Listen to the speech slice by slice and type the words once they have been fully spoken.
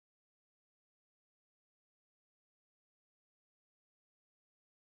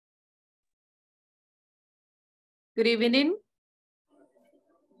Good evening.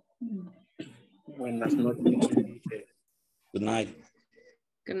 Buenas noches. Good night.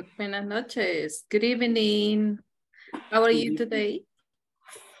 Buenas noches. Good evening. How are you today?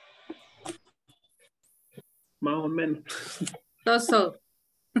 Más o menos. So.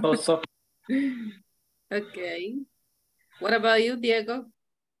 So. Okay. What about you, Diego?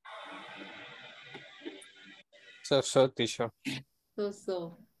 So, teacher.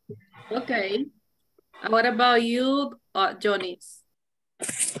 So. Okay. And what about you, Johnny?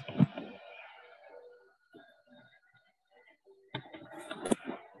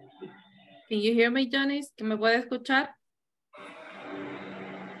 Can you hear me, Johnny? ¿Que me puede escuchar?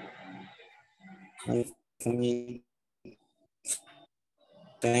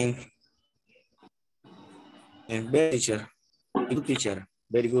 Thank and very teacher. Good teacher.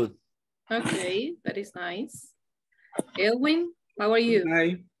 Very good. Okay, that is nice. Elwin, how are you?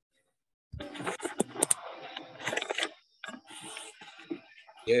 Hi.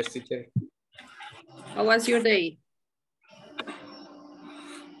 Yes, teacher. How was your day?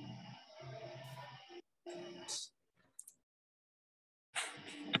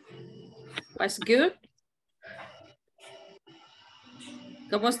 Was good?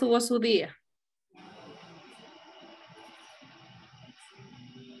 ¿Cómo estuvo su día?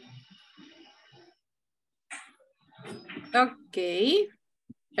 Okay,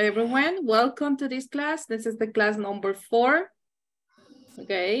 everyone, welcome to this class. This is the class number 4.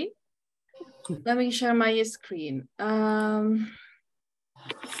 Okay, let me share my screen.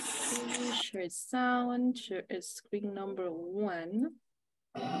 Share sound, share screen number 1.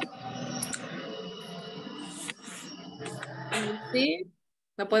 ¿Sí?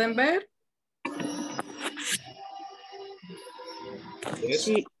 ¿La pueden ver? Yes.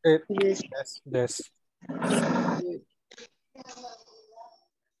 Sí. Yes.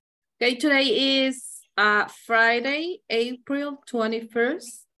 Okay, today is Friday, April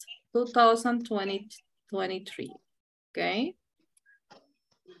 21st, 2023. Okay.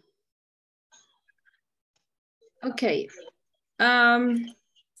 Okay.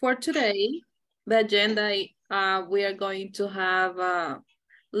 For today, the agenda, we are going to have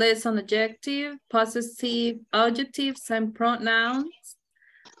lesson objective, possessive adjectives and pronouns,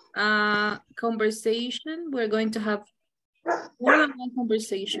 conversation. We're going to have more than one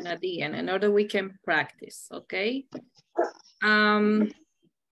conversation at the end in order we can practice, okay?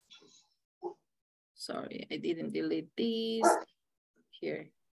 Sorry, I didn't delete these here.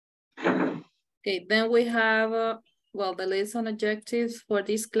 Okay, then we have, well, the lesson objectives for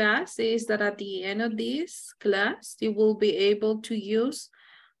this class is that at the end of this class, you will be able to use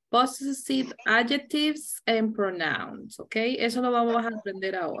possessive adjectives and pronouns, okay? Eso lo vamos a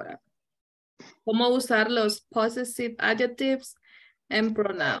aprender ahora. Cómo usar los possessive adjectives and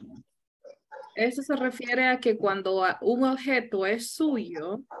pronouns. Eso se refiere a que cuando un objeto es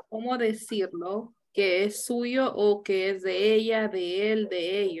suyo, ¿cómo decirlo? Que es suyo o que es de ella, de él,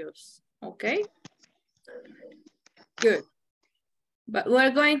 de ellos. Okay? Good. But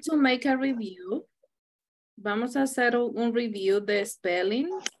we're going to make a review. Vamos a hacer un review de spelling.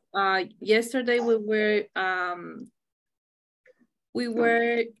 Yesterday we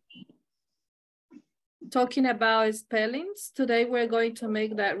were talking about spellings. Today we're going to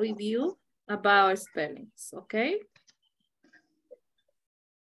make that review about spellings, okay?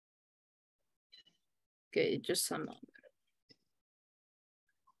 Okay, just a moment.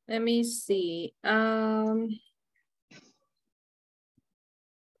 Let me see.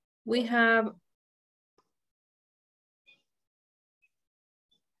 We have,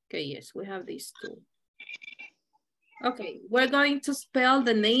 okay, yes, we have these two. Okay, we're going to spell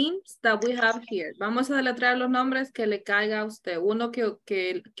the names that we have here. Vamos a deletrear los nombres que le caiga a usted. Uno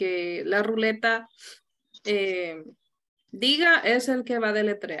que la ruleta diga es el que va a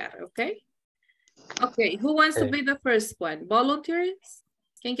deletrear, okay? Okay, who wants to be the first one? Volunteers?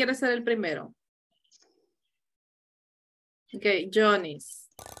 ¿Quién quiere ser el primero? Okay, Johnny's.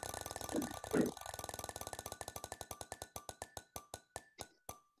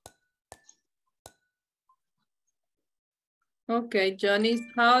 Okay, Johnny's,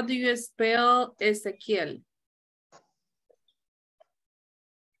 how do you spell Ezequiel?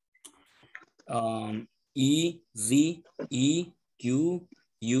 E-Z-E-Q-U-I-E-L.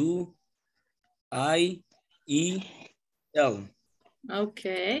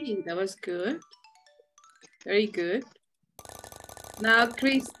 Okay, that was good. Very good. Now,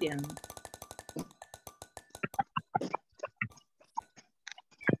 Christian.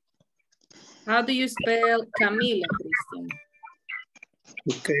 How do you spell Camila, Christian?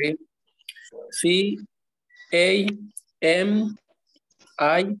 Okay. C-A-M-I-L-A.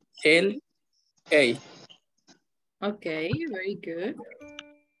 Okay, very good.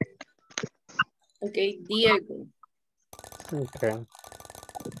 Okay, Diego. Okay.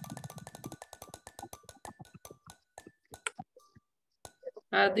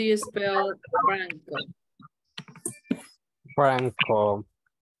 How do you spell Franco? Franco.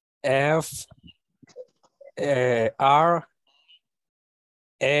 F R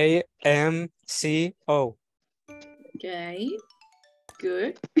A M C O. Okay,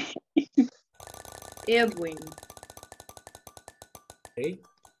 good. Edwin. Okay.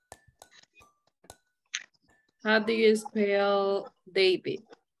 How do you spell David?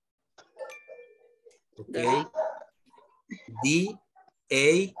 Okay.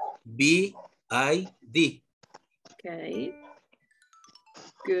 D-A-B-I-D. Okay,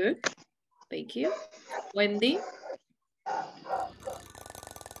 good. Thank you. Wendy.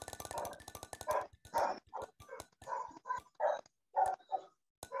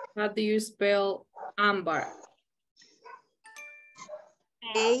 How do you spell Amber?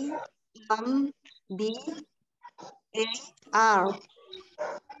 A-M-B-A-R.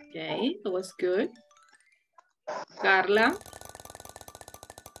 Okay, that was good. Carla.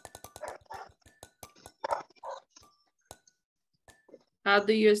 How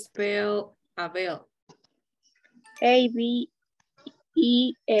do you spell Abel? A-B-E-L.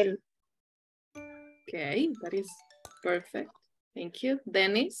 Okay, that is perfect. Thank you.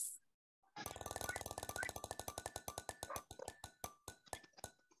 Dennis.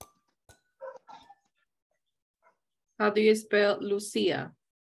 How do you spell Lucia?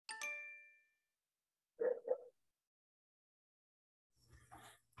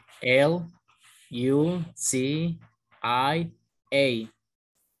 L-U-C-I-A.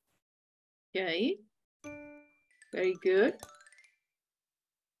 Okay, very good.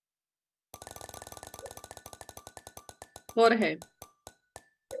 Jorge.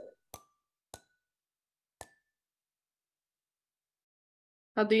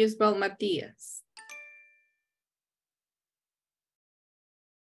 How do you spell Matías?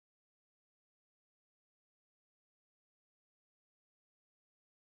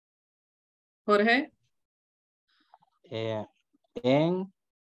 Jorge. N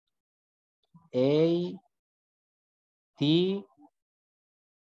A T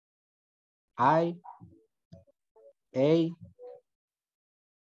I A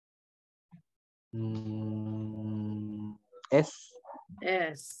S.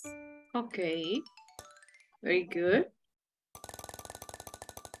 S. Okay, very good.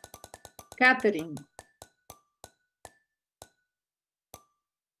 Catherine.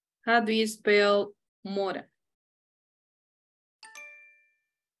 How do you spell Mora?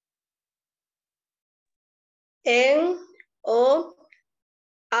 N-O-R.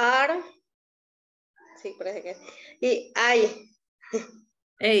 Sí, parece que. Y I.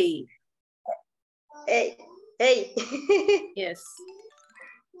 A. A. Yes.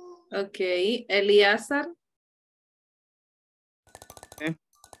 Okay, Eliazar.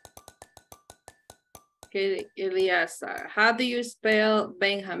 Okay, Eliazar. How do you spell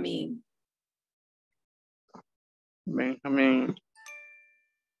Benjamin? Benjamin.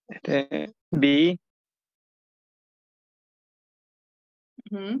 B,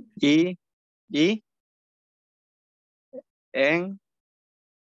 Mhm. I, N,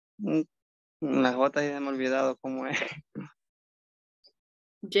 las gotas ya me he olvidado cómo es.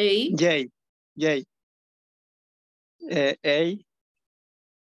 J. J, A,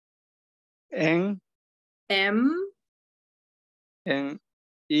 N, M.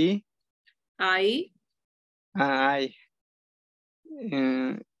 I, I. I,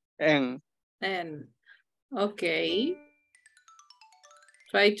 N. N. Okay.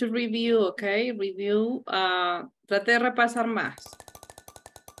 Try to review, okay? Review. Trate de repasar más.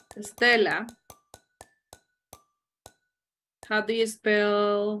 Estela. How do you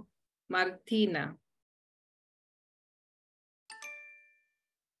spell Martina?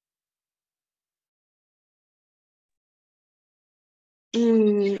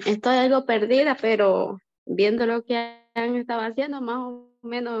 Estoy algo perdida, pero viendo lo que han estado haciendo, más o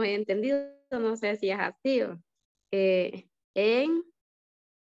menos he entendido. No sé si es así.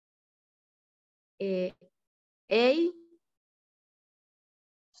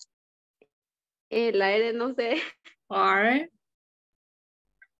 En la R no sé. R.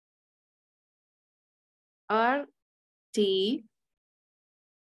 R, T.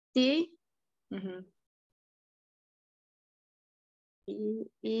 T, Mhm.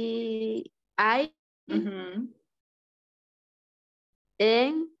 I, I, Mhm.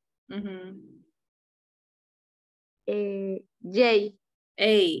 N, Mhm. J,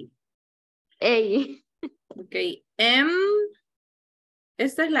 A. A. Okay. M.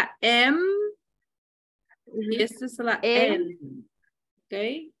 Esta es la M. Y esta es la En. N.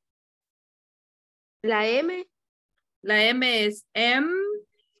 ¿Ok? La M. La M es M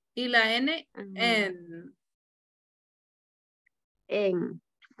y la N, Ajá. N. En.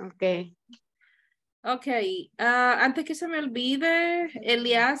 Ok. Ok, antes que se me olvide,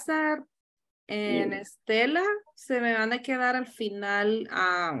 Eliazar en Estela se me van a quedar al final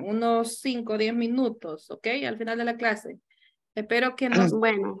a unos 5 o 10 minutos, ¿ok? Al final de la clase. Espero que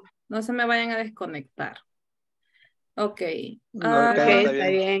Bueno, no se me vayan a desconectar. Ok. Ok, ok, está está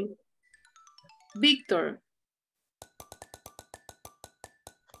bien. bien. Víctor.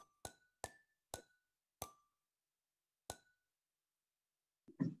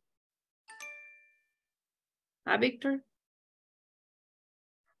 Víctor.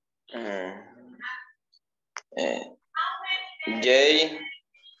 J,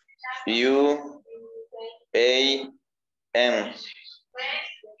 U, A, M.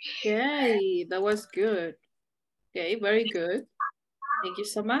 Okay, that was good. Okay, very good. Thank you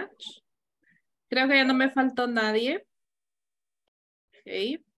so much. Creo que ya no me faltó nadie.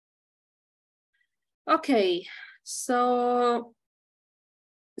 Okay. Okay, so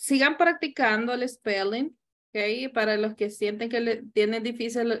sigan practicando el spelling. Okay, para los que sienten que tienen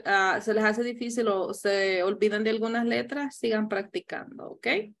difícil, se les hace difícil o se olvidan de algunas letras, sigan practicando.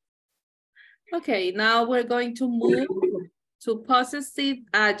 Okay. Okay, now we're going to move to possessive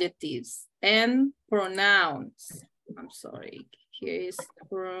adjectives and pronouns. I'm sorry, here is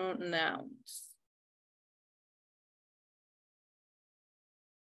pronouns.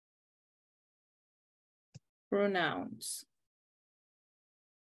 Pronouns.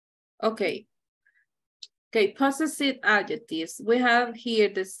 Okay. Okay, possessive adjectives. We have here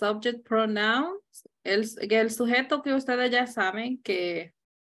the subject pronouns. El sujeto que ustedes ya saben que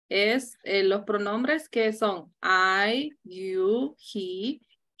es los pronombres que son I, you, he,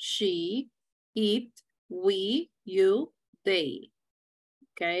 she, it, we, you, they.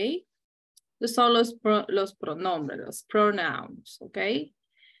 Okay. Estos son los pronombres, los pronouns. Okay.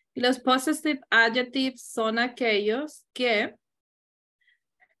 Y los possessive adjectives son aquellos que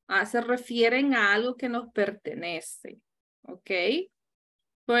se refieren a algo que nos pertenece. Okay.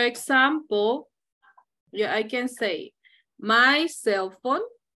 For example, I can say, my cell phone.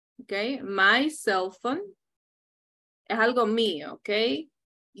 Okay, my cell phone es algo mío, okay?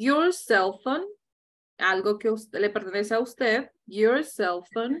 Your cell phone, algo que le pertenece a usted. Your cell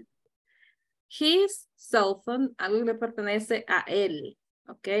phone. His cell phone, algo que le pertenece a él,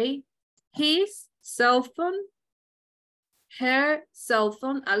 okay? His cell phone. Her cell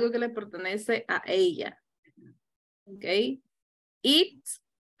phone, algo que le pertenece a ella, okay? It,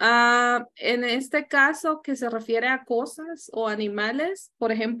 en este caso que se refiere a cosas o animales,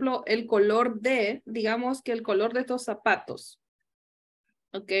 por ejemplo, el color de, digamos que el color de estos zapatos.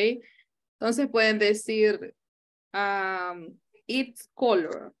 ¿Ok? Entonces pueden decir its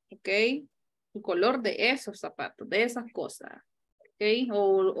color. ¿Ok? El color de esos zapatos, de esas cosas. ¿Ok?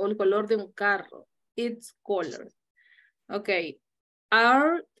 O el color de un carro. Its color. ¿Ok?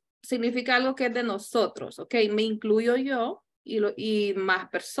 Our significa algo que es de nosotros. ¿Ok? Me incluyo yo. Y más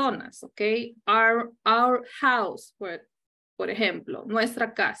personas, ¿ok? Our house, por ejemplo,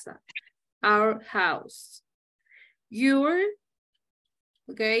 nuestra casa. Our house. Your,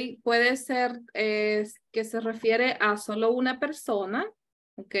 ¿ok? Puede ser que se refiere a solo una persona,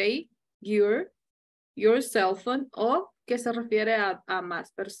 ¿ok? Your cell phone, o que se refiere a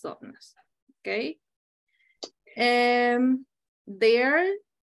más personas, ¿ok? Their,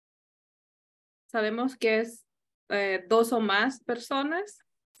 sabemos que es dos o más personas.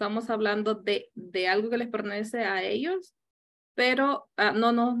 Estamos hablando de algo que les pertenece a ellos, pero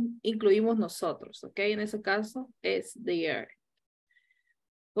no nos incluimos nosotros, ¿ok? En ese caso es their.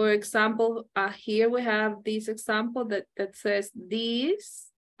 For example, here we have this example that says,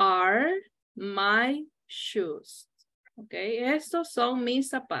 these are my shoes. ¿Ok? Estos son mis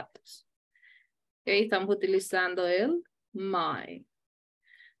zapatos. ¿Ok? Estamos utilizando el my.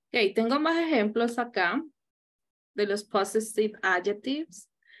 Ok, tengo más ejemplos acá de los possessive adjectives.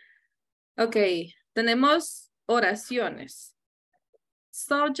 Ok, tenemos oraciones.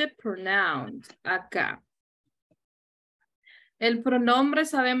 Subject pronoun acá. El pronombre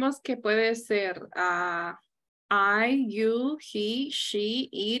sabemos que puede ser I, you, he, she,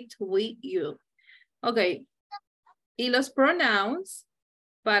 it, we, you. Ok, y los pronouns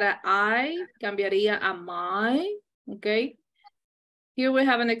para I cambiaría a my. Ok, here we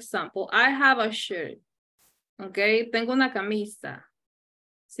have an example. I have a shirt. Ok, tengo una camisa.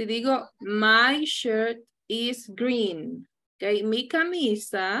 Si digo, my shirt is green. Ok, mi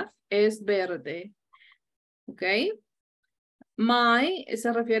camisa es verde. Ok. My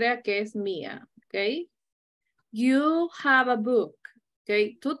se refiere a que es mía. Ok. You have a book.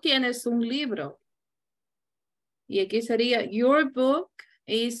 Okay, tú tienes un libro. Y aquí sería, your book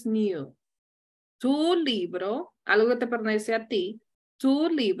is new. Tu libro, algo que te pertenece a ti. Tu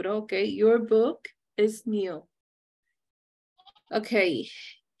libro, okay, your book is new. Okay,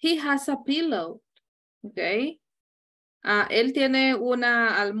 he has a pillow. Okay. Él tiene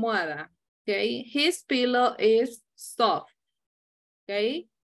una almohada. Okay, his pillow is soft. Okay.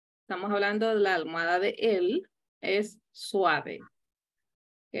 Estamos hablando de la almohada de él. Es suave.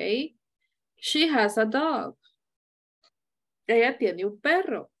 Okay. She has a dog. Ella tiene un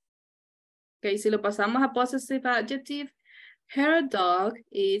perro. Okay, si lo pasamos a possessive adjective, her dog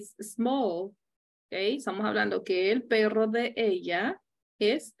is small. Okay, estamos hablando que el perro de ella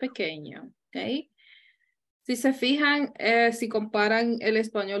es pequeño. Okay. Si se fijan, si comparan el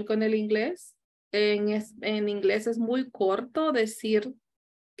español con el inglés, en inglés es muy corto decir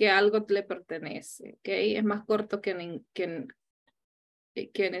que algo le pertenece. Okay, es más corto que en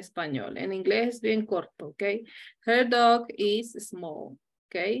español. En inglés es bien corto. Okay, her dog is small.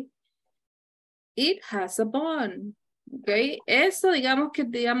 Okay. It has a bone. Okay. Eso digamos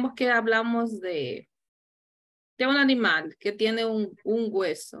que hablamos de un animal que tiene un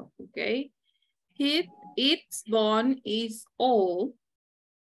hueso. Okay. Its bone is old.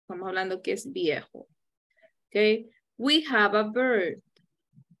 Estamos hablando que es viejo. Okay. We have a bird.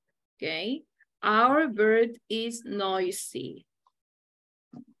 Okay. Our bird is noisy.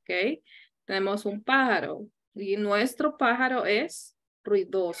 Okay. Tenemos un pájaro y nuestro pájaro es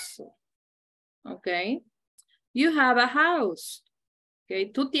ruidoso. Okay. You have a house.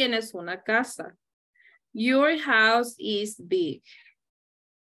 Okay. Tú tienes una casa. Your house is big.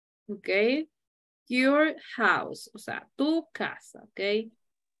 Okay. Your house, o sea, tu casa, okay,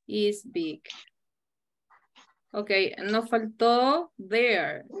 is big. Okay, nos faltó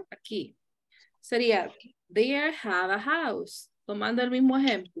there, aquí. Sería, they have a house. Tomando el mismo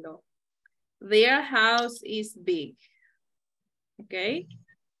ejemplo. Their house is big. Okay.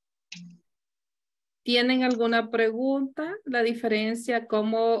 ¿Tienen alguna pregunta? La diferencia,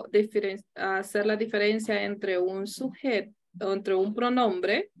 cómo hacer la diferencia entre un sujeto, entre un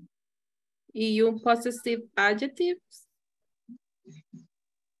pronombre y un possessive adjective.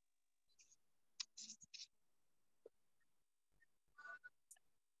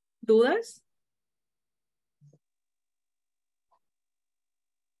 ¿Dudas?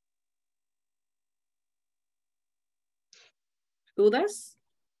 ¿Dudas?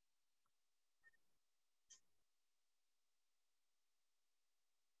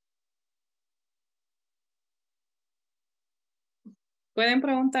 Pueden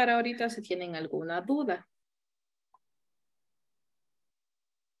preguntar ahorita si tienen alguna duda.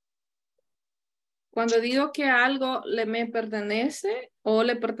 Cuando digo que algo me pertenece o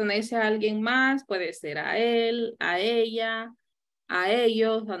le pertenece a alguien más, puede ser a él, a ella, a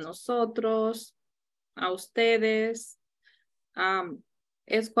ellos, a nosotros, a ustedes.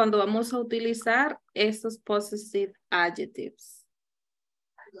 Es cuando vamos a utilizar estos possessive adjectives.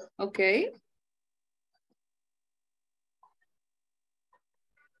 ¿Ok?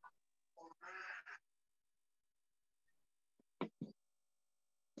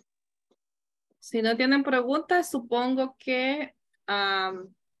 Si no tienen preguntas, supongo que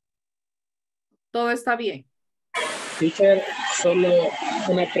todo está bien. Teacher, solo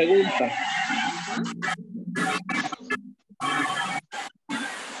una pregunta.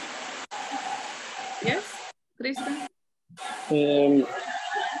 Yes, Kristen.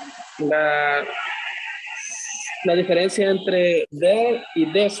 La diferencia entre de y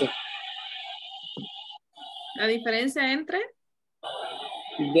dese. La diferencia entre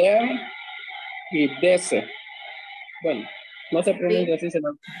De y dese. Bueno, no se pronuncia así.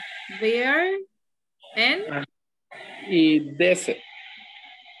 there and y dese.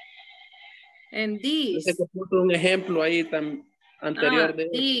 and Yo sé this. que puso un ejemplo ahí anterior de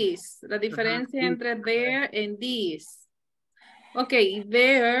This. La diferencia entre there and this. Ok,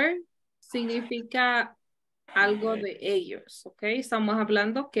 there significa algo de ellos. Ok, estamos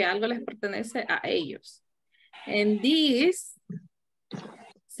hablando que algo les pertenece a ellos. And this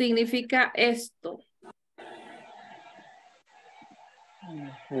significa esto.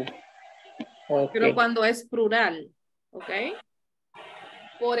 Okay. Pero cuando es plural. Ok.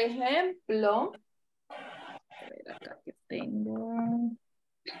 Por ejemplo. A ver acá que tengo.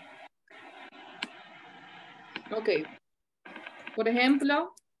 Ok. Por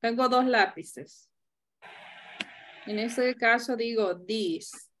ejemplo, tengo dos lápices. En este caso digo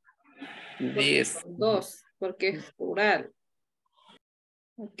this. This. Dos, porque es plural.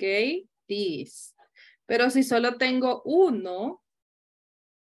 Ok, this. Pero si solo tengo uno,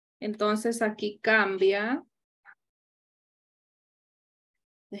 entonces aquí cambia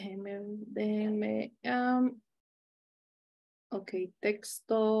Déjenme. Ok,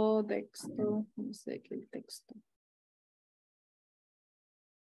 texto. No sé qué el texto.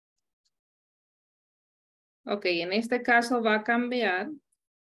 Ok, en este caso va a cambiar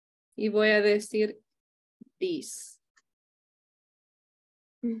y voy a decir this.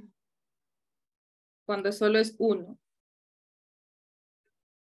 Cuando solo es uno.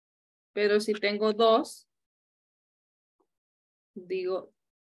 Pero si tengo dos, digo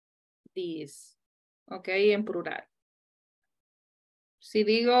this. Ok, en plural. Si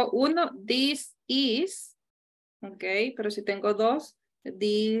digo uno, this is. Ok, pero si tengo dos,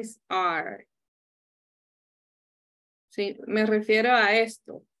 these are. Sí, me refiero a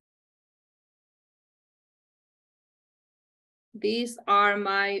esto. These are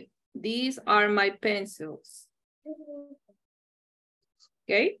my pencils.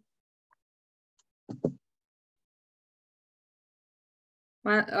 Ok.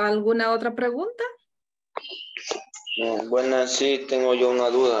 ¿Alguna otra pregunta? Buenas, sí, tengo yo una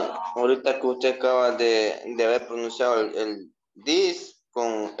duda. Ahorita que usted acaba de haber pronunciado el this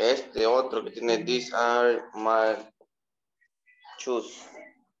con este otro que tiene these are my shoes.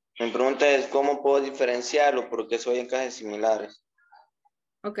 Mi pregunta es, ¿cómo puedo diferenciarlo? Porque son encajes similares.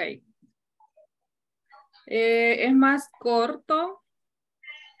 Ok. Es más corto.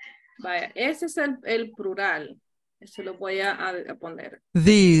 Vaya, ese es el plural. Eso lo voy a poner.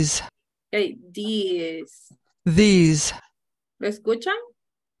 These, Okay, these. these, ¿Lo escuchan?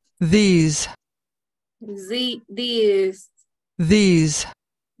 these, These.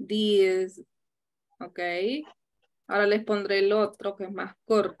 These. Ok. Ahora les pondré el otro que es más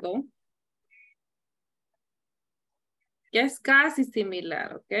corto. Que es casi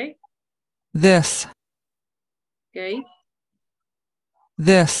similar, ¿ok? this, Ok.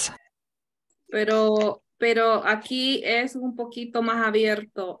 this, Pero aquí es un poquito más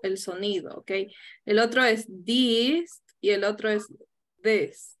abierto el sonido, ¿ok? El otro es this y el otro es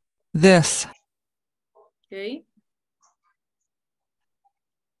this, this, ¿ok?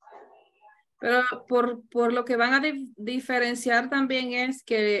 Pero por lo que van a diferenciar también es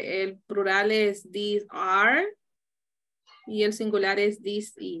que el plural es these are y el singular es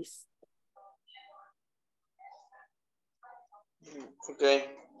this is. Ok.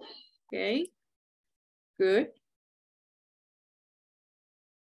 Okay, good.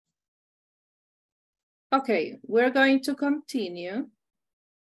 Okay, we're going to continue.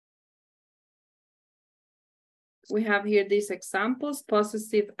 We have here these examples,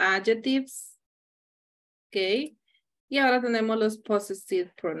 possessive adjectives. Okay, y ahora tenemos los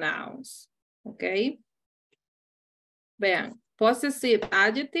possessive pronouns. Okay. Vean, possessive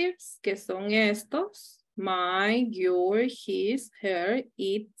adjectives, que son estos. My, your, his, her,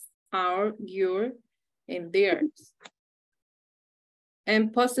 its, our, your, and theirs.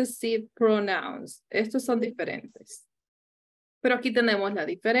 And possessive pronouns. Estos son diferentes. Pero aquí tenemos la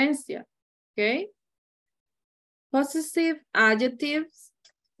diferencia. ¿Ok? Possessive adjectives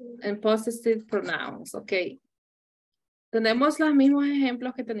and possessive pronouns. Ok. Tenemos los mismos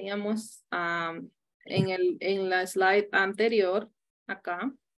ejemplos que teníamos en la slide anterior.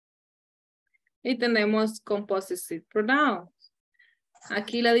 Acá. Y tenemos con possessive pronouns.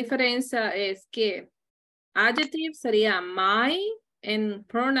 Aquí la diferencia es que adjective sería my and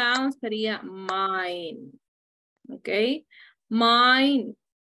pronoun sería mine. ¿Ok? Mine,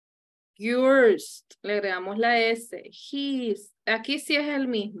 yours, le agregamos la S, his. Aquí sí es el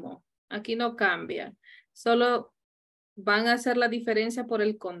mismo. Aquí no cambia. Solo van a hacer la diferencia por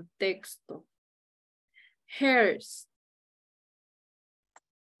el contexto. Hers.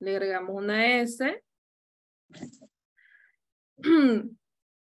 Le agregamos una S.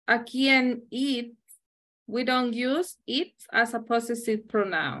 Aquí en it, we don't use it as a possessive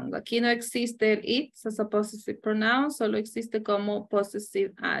pronoun. Aquí no existe el it as a possessive pronoun, solo existe como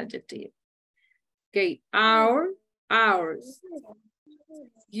possessive adjective. Okay, our, ours.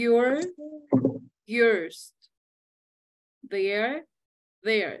 Your, yours. Their,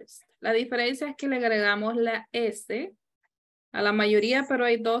 theirs. La diferencia es que le agregamos la S a la mayoría, pero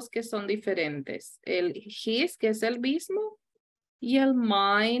hay dos que son diferentes. El his, que es el mismo, y el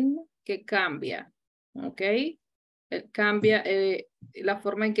mine, que cambia. ¿Ok? Cambia la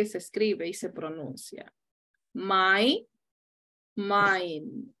forma en que se escribe y se pronuncia. My,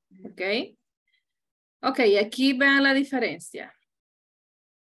 mine. ¿Ok? Ok, aquí vean la diferencia.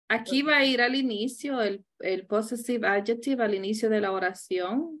 Aquí va a ir al inicio el possessive adjective, al inicio de la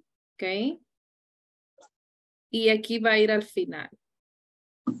oración. ¿Ok? Y aquí va a ir al final.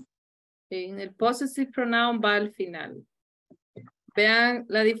 En el possessive pronoun va al final. Vean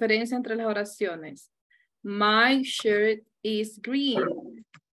la diferencia entre las oraciones. My shirt is green.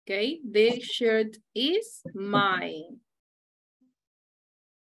 Okay, this shirt is mine.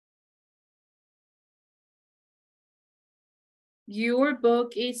 Your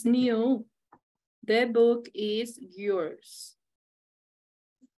book is new. The book is yours.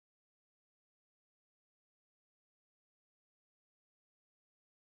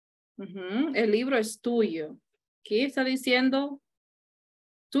 El libro es tuyo. Aquí está diciendo,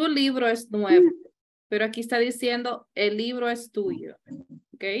 tu libro es nuevo. Pero aquí está diciendo, el libro es tuyo.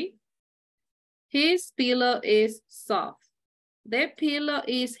 Okay. His pillow is soft. The pillow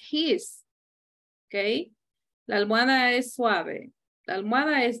is his. Okay. La almohada es suave. La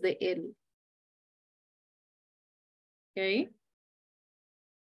almohada es de él. Okay.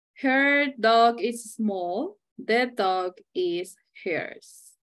 Her dog is small. The dog is hers.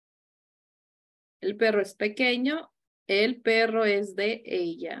 El perro es pequeño. El perro es de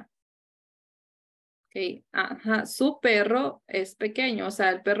ella. Okay. Ajá. Su perro es pequeño. O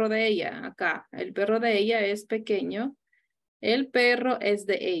sea, el perro de ella. Acá. El perro de ella es pequeño. El perro es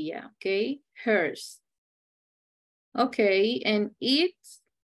de ella. Okay. Hers. Okay. And it.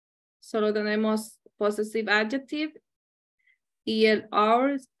 Solo tenemos possessive adjective. Y el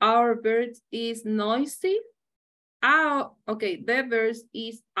ours. Our bird is noisy. Okay. The bird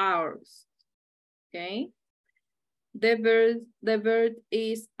is ours. Okay. The bird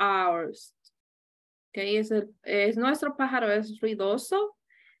is ours. Okay, es nuestro pájaro, es ruidoso.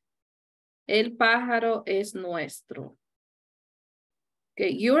 El pájaro es nuestro.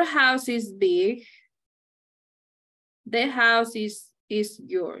 Okay, your house is big. The house is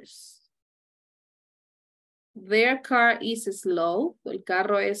yours. Their car is slow. El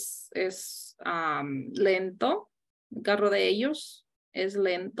carro es lento. El carro de ellos es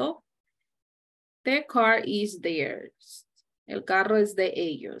lento. The car is theirs. El carro es de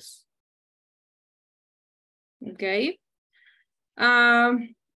ellos. Ok.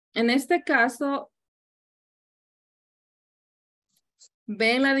 En este caso,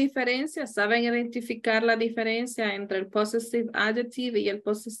 ¿ven la diferencia? ¿Saben identificar la diferencia entre el possessive adjective y el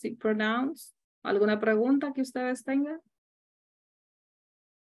possessive pronouns? ¿Alguna pregunta que ustedes tengan?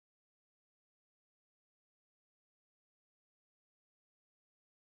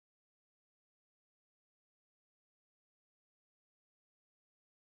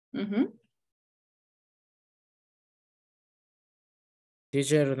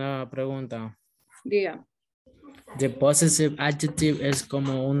 Teacher, una pregunta. Diga. The possessive adjective es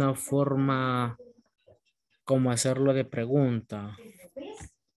como una forma, como hacerlo de pregunta.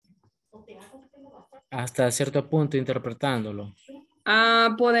 Hasta cierto punto interpretándolo.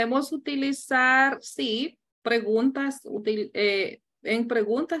 Podemos utilizar, sí, preguntas, en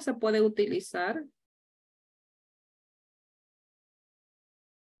preguntas se puede utilizar.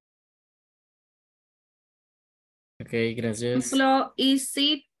 Ok, gracias. Por ejemplo, is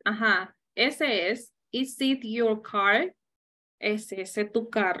it, ese es, is it your car? ¿Es ese tu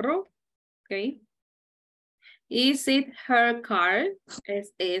carro? Ok. Is it her car?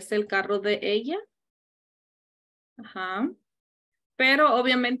 ¿Es el carro de ella? Ajá. Pero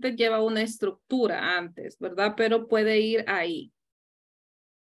obviamente lleva una estructura antes, ¿verdad? Pero puede ir ahí.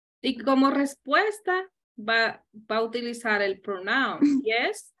 Y como respuesta va a utilizar el pronoun.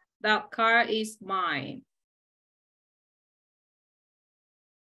 Yes, that car is mine.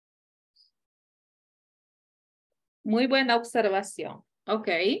 Muy buena observación. Ok.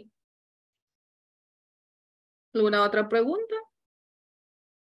 ¿Alguna otra pregunta?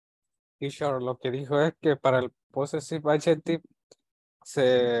 Teacher, lo que dijo es que para el possessive adjective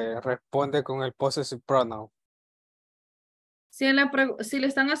se responde con el possessive pronoun. Si le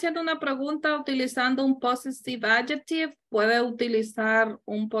están haciendo una pregunta utilizando un possessive adjective, puede utilizar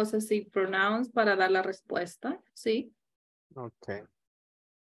un possessive pronouns para dar la respuesta. ¿Sí? Ok.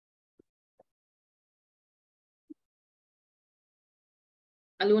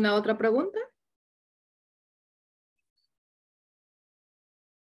 ¿Alguna otra pregunta?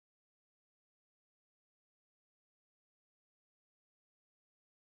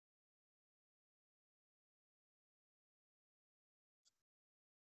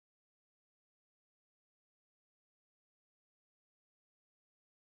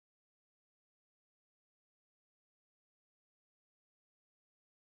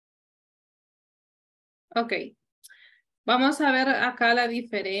 Ok. Vamos a ver acá la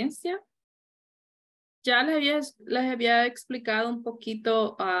diferencia. Ya les había explicado un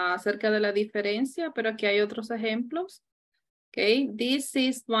poquito acerca de la diferencia, pero aquí hay otros ejemplos. Okay, this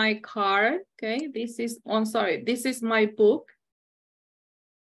is my car. Okay, this is my book.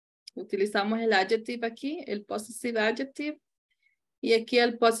 Utilizamos el adjective aquí, el possessive adjective. Y aquí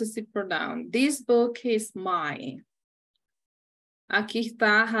el possessive pronoun. This book is mine. Aquí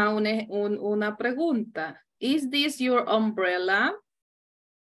está una pregunta. Is this your umbrella?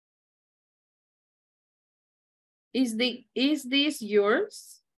 Is this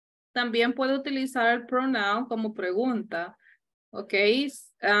yours? También puede utilizar el pronoun como pregunta. Ok.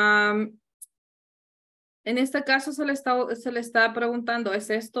 En este caso se le está preguntando, ¿es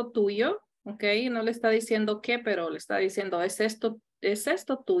esto tuyo? Ok. No le está diciendo qué, pero le está diciendo, ¿es esto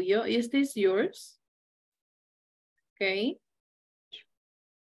tuyo? Is this yours? Ok.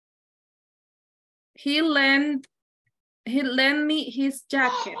 He lent me his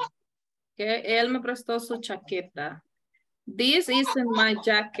jacket. Okay. Él me prestó su chaqueta. This isn't my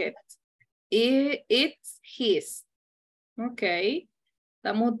jacket. It's his. Ok.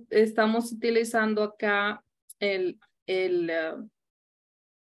 Estamos utilizando acá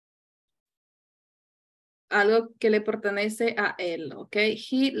algo que le pertenece a él. Ok.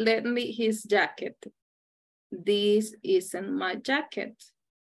 He lent me his jacket. This isn't my jacket.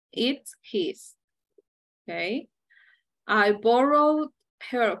 It's his. Okay. I borrowed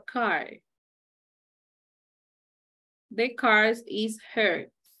her car. The car is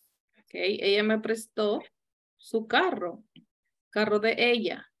hers. Okay. Ella me prestó su carro. Carro de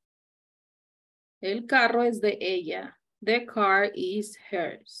ella. El carro es de ella. The car is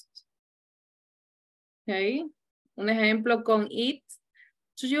hers. Okay. Un ejemplo con it.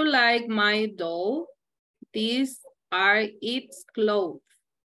 Do you like my doll? These are its clothes.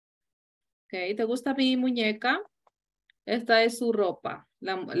 Okay. ¿Te gusta mi muñeca? Esta es su ropa.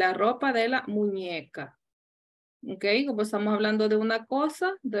 La ropa de la muñeca. Ok. Como estamos hablando de una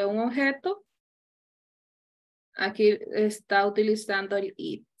cosa, de un objeto. Aquí está utilizando el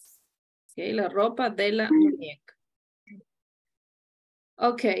it. Okay, la ropa de la muñeca.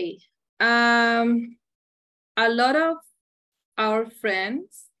 Okay. A lot of our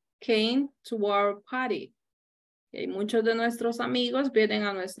friends came to our party. Okay, muchos de nuestros amigos vienen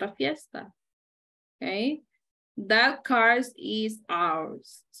a nuestra fiesta. Okay. That car is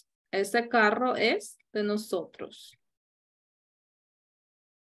ours. Ese carro es de nosotros.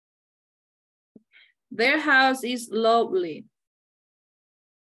 Their house is lovely.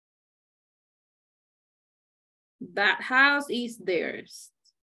 That house is theirs.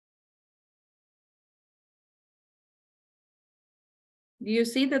 Do you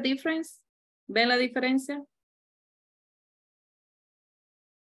see the difference? ¿Ven la diferencia?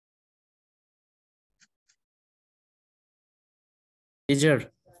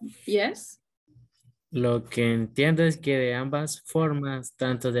 Teacher, Yes. lo que entiendo es que de ambas formas,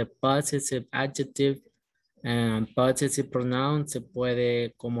 tanto de possessive adjective and possessive pronoun, se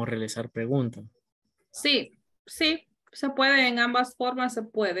puede como realizar preguntas. Sí, sí, se puede, en ambas formas se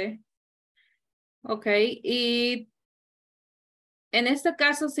puede. Ok, y en este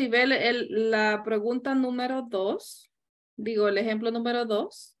caso, si ve la pregunta número 2, digo el ejemplo número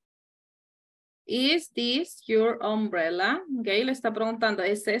 2. Is this your umbrella? Ok, le está preguntando,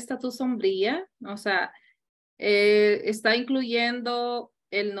 ¿es esta tu sombrilla? O sea, está incluyendo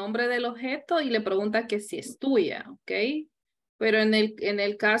el nombre del objeto y le pregunta que si es tuya, ok. Pero en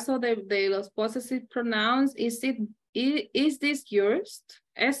el caso de los possessive pronouns, is this yours?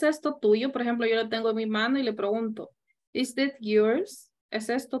 ¿Es esto tuyo? Por ejemplo, yo lo tengo en mi mano y le pregunto, is this yours? ¿Es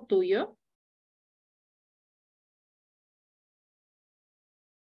esto tuyo?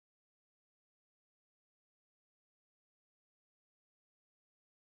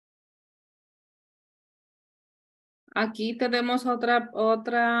 Aquí tenemos otra.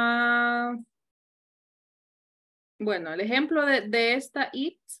 Bueno, el ejemplo de esta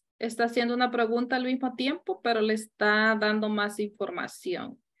it está haciendo una pregunta al mismo tiempo, pero le está dando más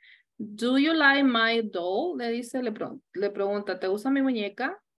información. Do you like my doll? Le dice, le pregunta, ¿te gusta mi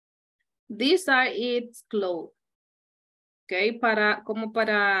muñeca? These are its clothes. Ok, como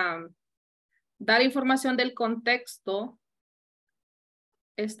para dar información del contexto,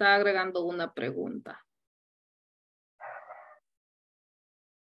 está agregando una pregunta.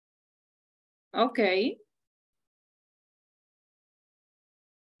 Ok.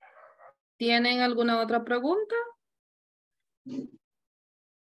 ¿Tienen alguna otra pregunta?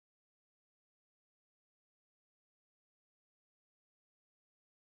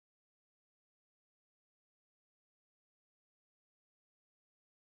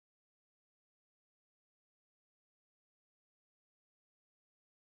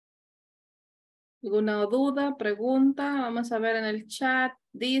 ¿Alguna duda, pregunta? Vamos a ver en el chat.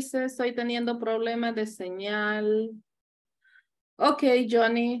 Dice, estoy teniendo problemas de señal. Ok,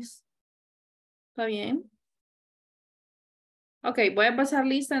 Johnny. ¿Está bien? Ok, voy a pasar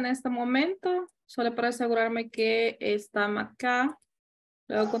lista en este momento. Solo para asegurarme que está acá.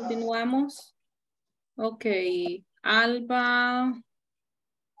 Luego continuamos. Ok. Alba.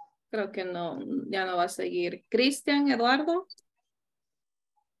 Creo que no, ya no va a seguir. Cristian, Eduardo.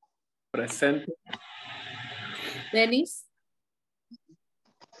 Presente. Denis.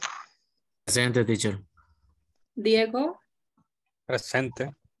 Presente, teacher. Diego.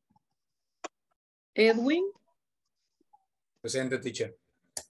 Presente. Edwin. Presente, teacher.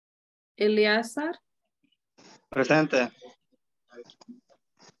 Eleazar. Presente.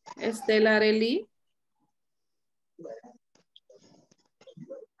 Estela Arely.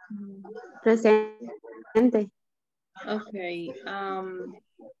 Presente. Ok.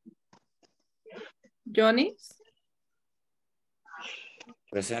 Johnny.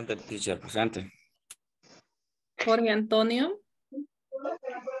 Presente, teacher. Presente. Jorge Antonio.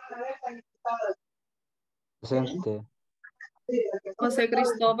 Presente. José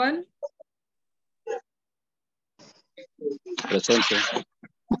Cristóbal. Presente.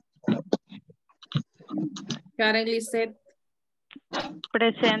 Karen Lisette.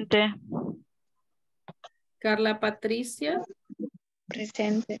 Presente. Carla Patricia.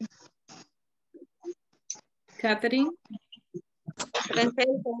 Presente. Catherine. Presente.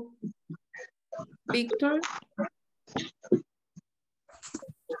 Víctor.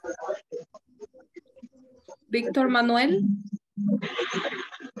 Víctor Manuel.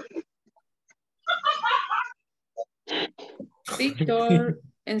 Víctor,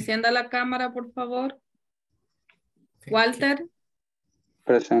 encienda la cámara, por favor. Walter.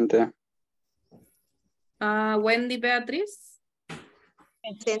 Presente. Wendy Beatriz.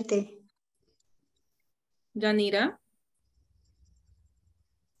 Presente. Yanira.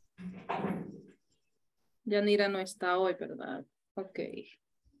 Yanira no está hoy, ¿verdad? Ok.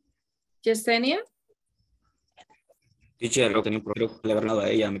 Yesenia. Teacher, lo que no creo que le habrá dado a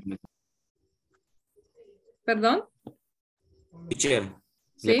ella. ¿Perdón? Teacher,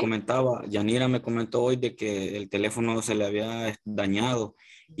 ¿Sí? le comentaba, Yanira me comentó hoy de que el teléfono se le había dañado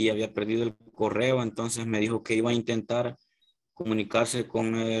y había perdido el correo, entonces me dijo que iba a intentar comunicarse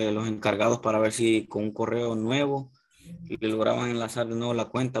con los encargados para ver si con un correo nuevo le lograban enlazar de nuevo la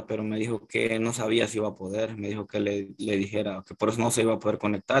cuenta, pero me dijo que no sabía si iba a poder, me dijo que le dijera que por eso no se iba a poder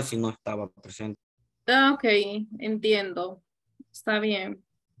conectar si no estaba presente. Ok, entiendo. Está bien.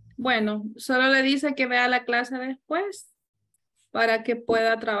 Bueno, solo le dice que vea la clase después para que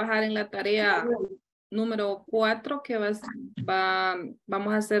pueda trabajar en la tarea número 4 que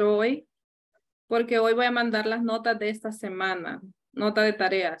vamos a hacer hoy, porque hoy voy a mandar las notas de esta semana, nota de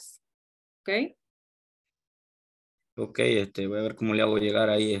tareas. ¿Ok? Ok, voy a ver cómo le hago llegar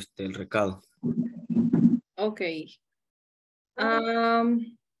ahí el recado. Ok.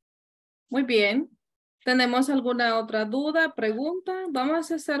 Muy bien. ¿Tenemos alguna otra duda, pregunta? Vamos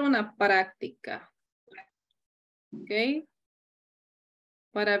a hacer una práctica. ¿Ok?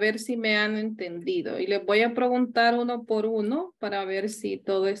 Para ver si me han entendido. Y les voy a preguntar uno por uno para ver si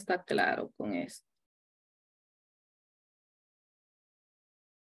todo está claro con esto.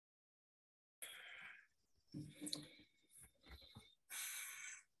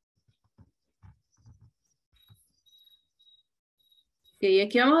 Y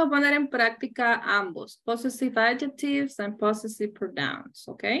aquí vamos a poner en práctica ambos, possessive adjectives and possessive pronouns,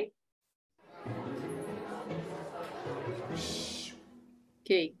 ¿ok?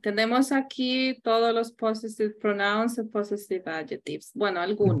 Ok, tenemos aquí todos los possessive pronouns y possessive adjectives. Bueno,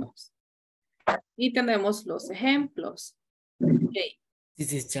 algunos. Y tenemos los ejemplos. Okay.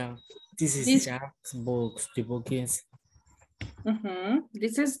 This is Jack's books. The book is.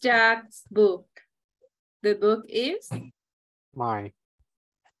 This is Jack's book. The book is? Mine.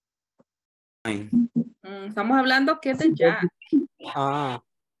 Estamos hablando que es de Jack.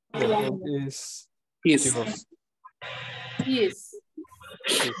 The book is His. yours. His.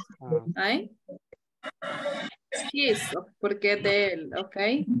 ¿Ay? His, porque es de él, ok.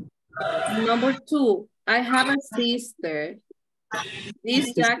 Number 2, I have a sister.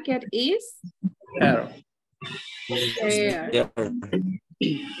 This jacket is? Her. Her.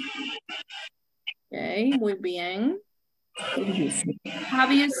 Ok, muy bien.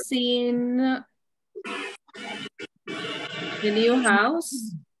 Have you seen the new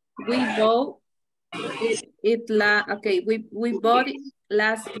house? We bought we bought it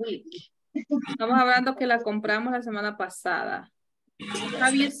last week. Estamos hablando que la compramos la semana pasada.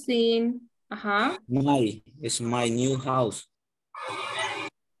 Have you seen? Ajá. It's my new house.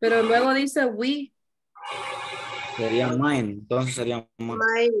 Pero luego dice we. Sería mine, entonces sería mine.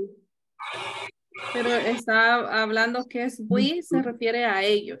 Pero está hablando que es we, se refiere a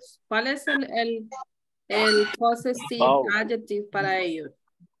ellos. ¿Cuál es el possessive adjective para ellos?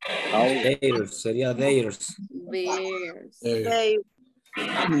 Theirs, sería theirs. Theirs.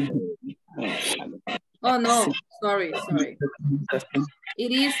 Oh, no, sorry.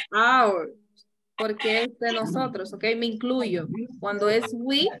 It is our, porque es de nosotros, ¿ok? Me incluyo. Cuando es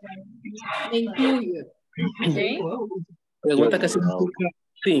we, me incluyo, ¿ok? Pregunta que significa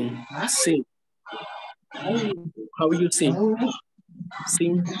sing. Sing. How will you sing?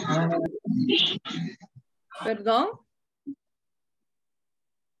 Sing. ¿Perdón?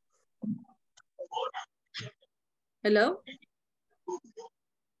 Hello?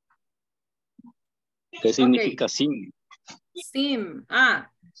 ¿Qué significa sing? Sim.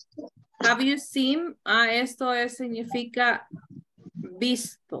 Have you seen? Esto significa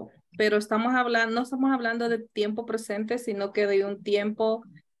visto. Pero no estamos hablando de tiempo presente, sino que de un tiempo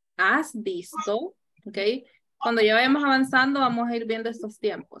has visto. ¿Ok? Cuando ya vayamos avanzando, vamos a ir viendo estos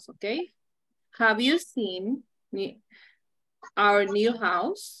tiempos. ¿Ok? Have you seen our new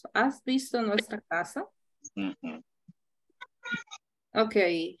house? ¿Has visto nuestra casa? Ok.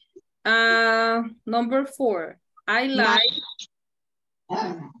 Number 4. I like.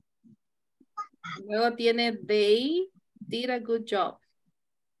 Luego tiene they did a good job.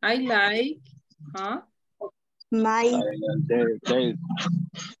 I like. My.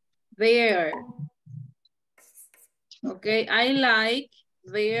 Their. Ok. I like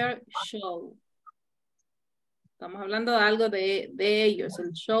their show. Estamos hablando de algo de ellos.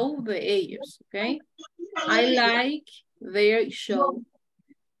 El show de ellos. Ok. I like their show.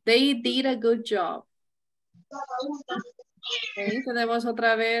 They did a good job. Okay, tenemos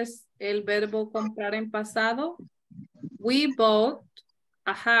otra vez el verbo comprar en pasado. We bought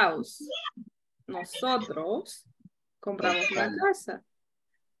a house. Nosotros compramos una casa.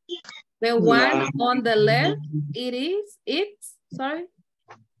 The one on the left, it's, sorry.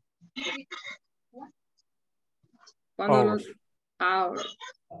 Our.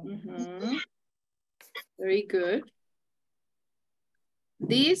 Very good.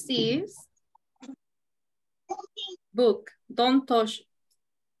 This is book. Don't touch.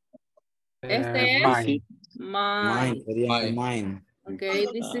 Este es mine. Okay,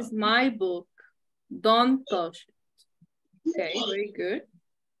 this is my book. Don't touch it. Okay, very good.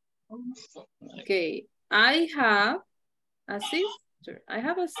 Okay, I have a sister. I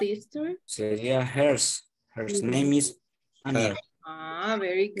have a sister. Sería hers. Her name is Annie.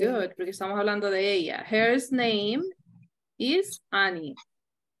 Very good, porque estamos hablando de ella. Her name is Annie.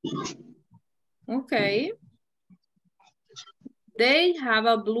 Okay. They have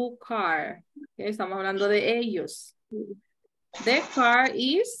a blue car. Okay, estamos hablando de ellos. The car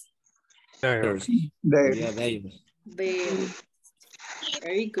is Theirs.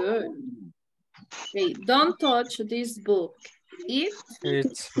 Very good. Okay, don't touch this book.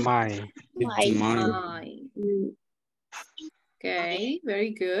 It's mine. It's mine. Okay,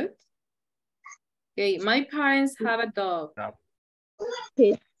 very good. Okay, my parents have a dog.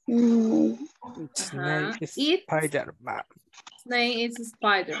 Its name is Spider-Man. Its name is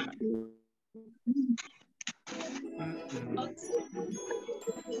Spider-Man.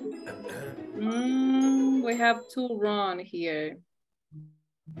 We have 2 wrong here.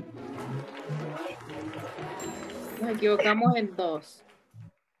 Nos equivocamos en 2.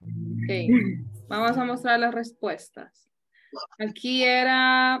 Ok, vamos a mostrar las respuestas. Aquí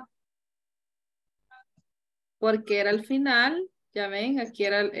era porque era el final. Ya ven, aquí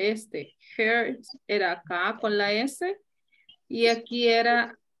era este. Her era acá con la S. Y aquí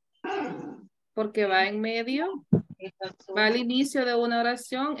era porque va en medio. Va al inicio de una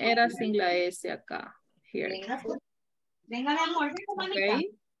oración. Era sin la S acá. Here.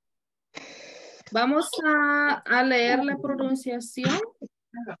 Okay. Vamos a leer la pronunciación.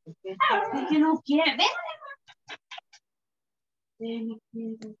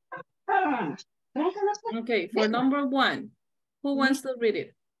 Okay, for number 1. Who wants to read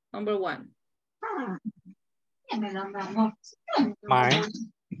it? Number 1. Mine.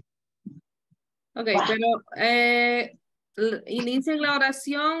 Okay, pero inician la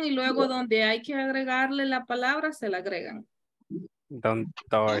oración y luego donde hay que agregarle la palabra, se la agregan. Don't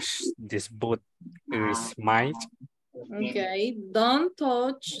touch this book. It's mine. Okay, don't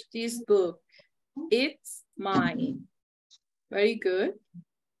touch this book. It's mine. Very good.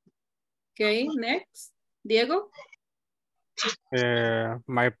 Okay, next. Diego?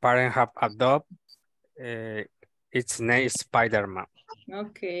 My parents have a dog. Its name is Spider-Man.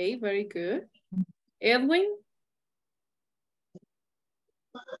 Okay, very good. Edwin?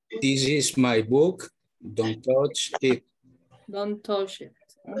 This is my book. Don't touch it. Don't touch it.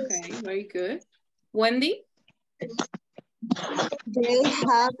 Okay, very good. Wendy? They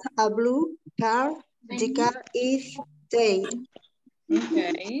have a blue car. The car is their.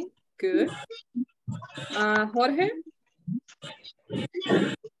 Okay, good. Jorge?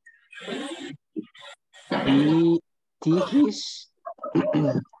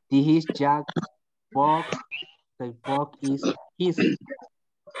 This Jack book. The book is his.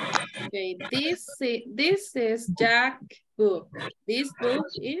 Okay, this is Jack's book. This book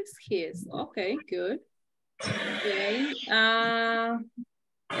is his. Okay, good. Okay.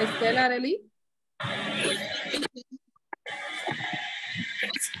 Estela Arely.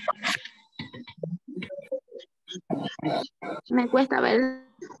 Me cuesta ver.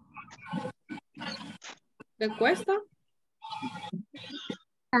 ¿Le cuesta?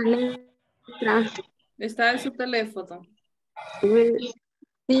 La letra. Está en su teléfono.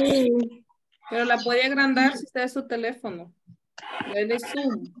 Sí. Pero la puede agrandar si está en su teléfono. Dale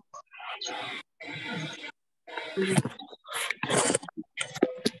zoom.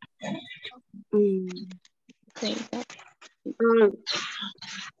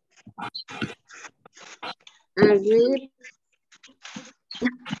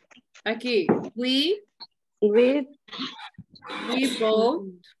 Aquí, we bought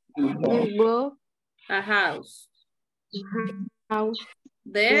a house.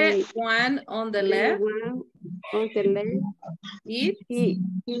 The one on the left, it's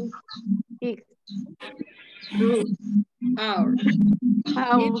ours. It's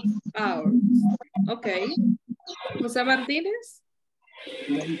ours. Okay. José Martínez.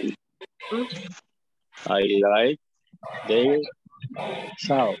 I like their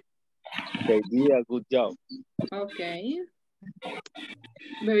show. They did a good job. Okay.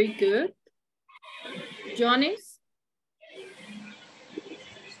 Very good. Johnny's.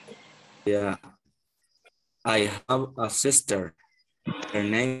 Yeah. I have a sister. Her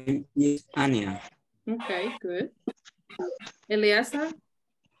name is Anya. Okay, good. Eliasa.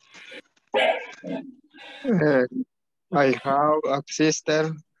 I have a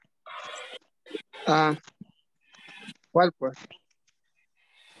sister. ¿Cuál pues?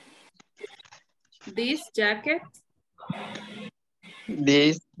 This jacket.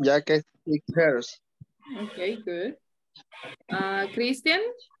 This jacket is hers. Okay, good. Christian.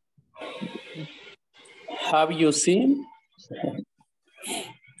 Have you seen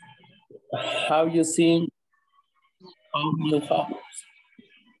our new house?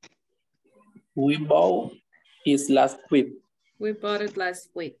 We bought it last week. We bought it last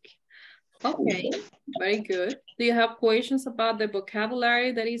week. Okay, very good. Do you have questions about the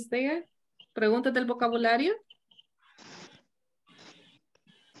vocabulary that is there? Preguntas del vocabulario.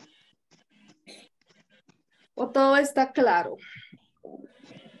 ¿O todo está claro?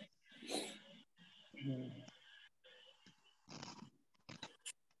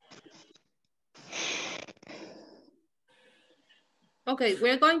 Okay,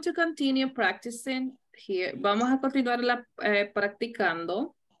 we're going to continue practicing here. Vamos a continuar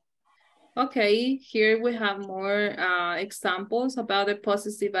practicando. Okay, here we have more examples about the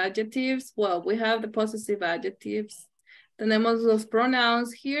possessive adjectives. Well, we have the possessive adjectives. Tenemos los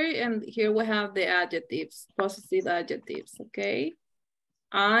pronouns here, and here we have the adjectives, possessive adjectives, okay?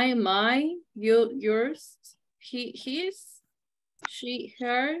 I, my, you, yours, he, his, she,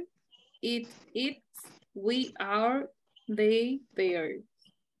 her, it, its, we, our, they, theirs.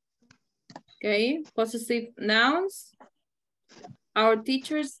 Okay, possessive nouns. Our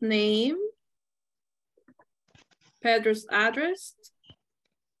teacher's name, Pedro's address,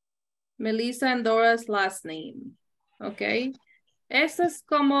 Melissa and Dora's last name. Ok. Eso es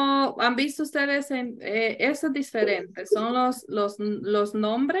como, han visto ustedes, eso es diferente. Son los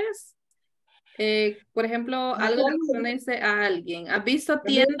nombres. Por ejemplo, algo que pertenece a alguien. ¿Han visto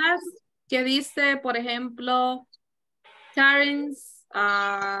tiendas que dice, por ejemplo, Karen's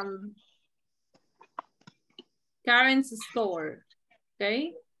store? Ok.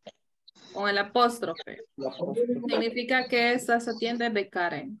 Con el apóstrofe. Significa que esa tienda es de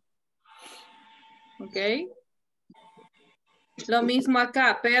Karen. Ok. Lo mismo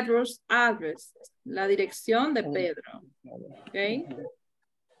acá, Pedro's address, la dirección de Pedro. Ok.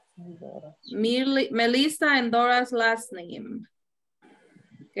 Melissa and Dora's last name.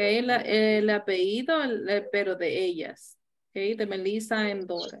 Ok, el apellido, pero de ellas. Ok, de Melissa and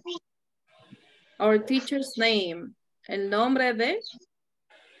Dora. Our teacher's name, el nombre de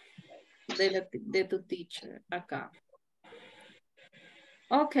tu teacher, acá.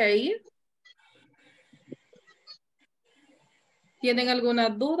 Ok. ¿Tienen alguna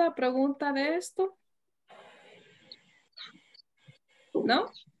duda, pregunta de esto?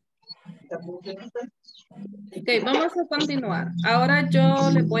 ¿No? Ok, vamos a continuar. Ahora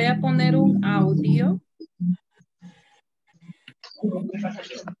yo le voy a poner un audio.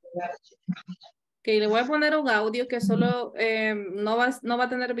 Ok, le voy a poner un audio que solo no va a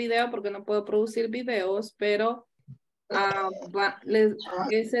tener video porque no puedo producir videos, pero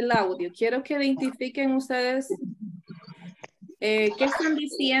es el audio. Quiero que identifiquen ustedes qué están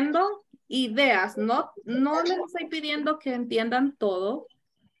diciendo, ideas. No les estoy pidiendo que entiendan todo,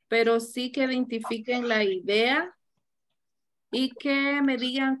 pero sí que identifiquen la idea y que me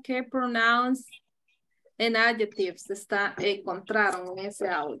digan qué pronouns and adjectives encontraron en ese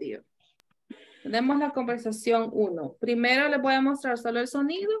audio. Tenemos la conversación 1. Primero les voy a mostrar solo el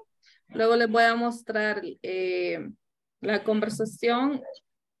sonido, luego les voy a mostrar la conversación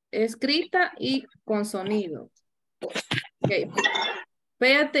escrita y con sonido. Okay.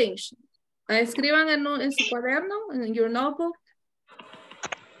 Pay attention. Escriban en su cuaderno, en your notebook,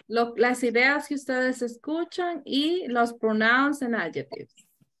 las ideas que ustedes escuchan y los pronouns and adjectives.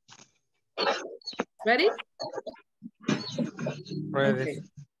 Ready? Ready.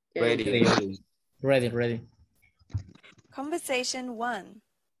 Okay. Ready. Conversation 1.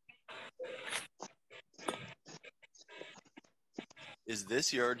 Is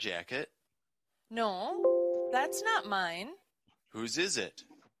this your jacket? No, that's not mine. Whose is it?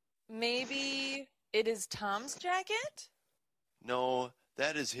 Maybe it is Tom's jacket? No,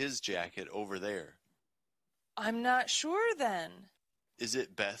 that is his jacket over there. I'm not sure then. Is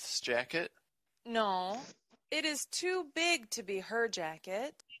it Beth's jacket? No, it is too big to be her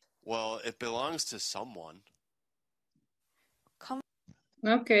jacket. Well, it belongs to someone.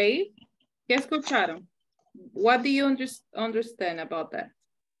 Okay. ¿Qué escucharon? What do you understand about that?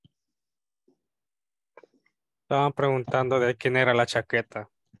 Estaban preguntando de quién era la chaqueta.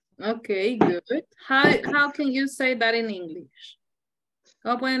 Okay, good. How can you say that in English?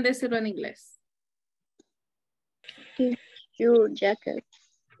 ¿Cómo pueden decirlo en inglés? Your jacket.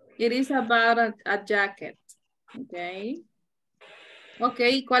 It is about a jacket. Okay.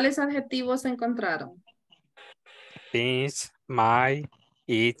 Okay, ¿cuáles adjetivos encontraron? This, my,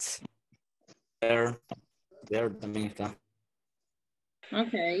 its. There también está.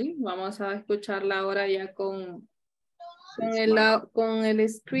 Ok, vamos a escucharla ahora ya con el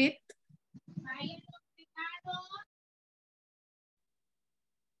script.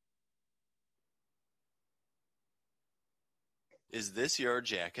 Is this your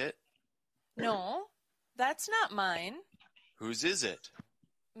jacket? No, that's not mine. Whose is it?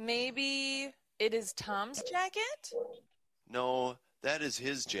 Maybe it is Tom's jacket? No, that is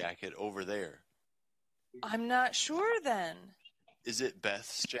his jacket over there. I'm not sure then. Is it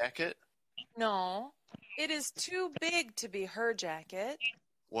Beth's jacket? No, it is too big to be her jacket.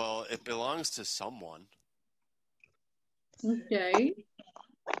 Well, it belongs to someone. Okay,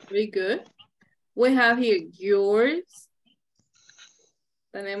 very good. We have here yours.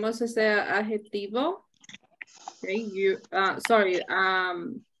 Tenemos ese adjetivo. Okay,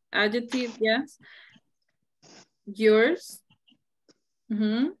 adjective, yes. Yours.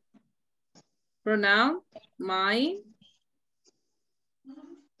 Pronoun, mine.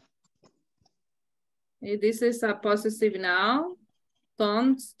 This is a possessive noun.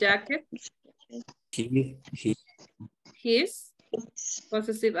 Tom's jacket. His.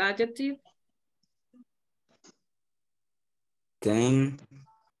 Possessive adjective. Then.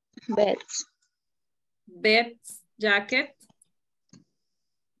 Bet's jacket.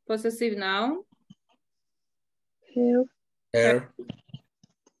 Possessive noun. Her.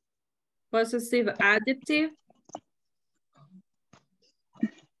 Possessive adjective.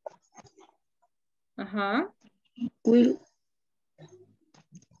 Will.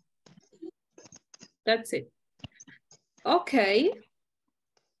 That's it. Okay.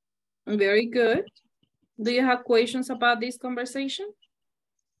 Very good. Do you have questions about this conversation?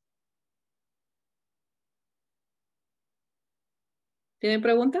 ¿Tienen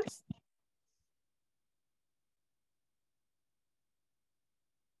preguntas?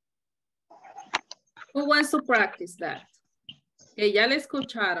 Who wants to practice that? Que ya la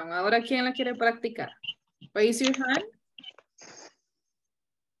escucharon. Ahora, ¿quién la quiere practicar? Raise your hand.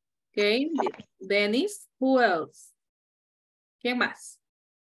 Okay. Dennis. Who else? ¿Quién más?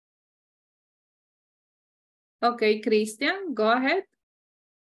 Okay, Christian, go ahead.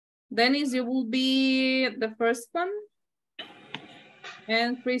 Dennis, you will be the first one.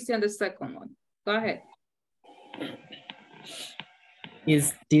 And Christian, the second one. Go ahead.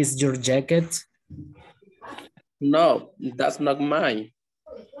 Is this your jacket? No, that's not mine.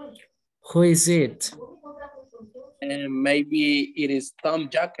 Who is it? Maybe it is Tom's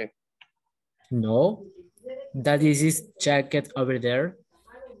jacket. No, that is his jacket over there.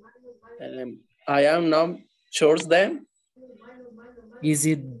 I am not sure then. Is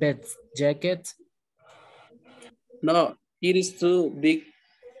it Beth's jacket? No, it is too big.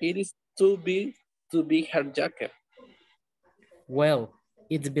 It is too big to be her jacket. Well,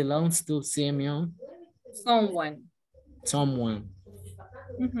 it belongs to Simeon. Someone. Someone.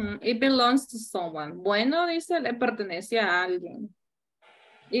 It belongs to someone. Bueno, dice, le pertenece a alguien.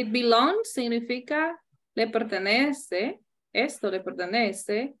 It belongs significa le pertenece, esto le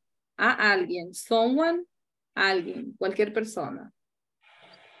pertenece a alguien. Someone, alguien, cualquier persona.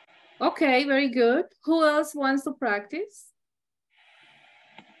 Okay, very good. Who else wants to practice?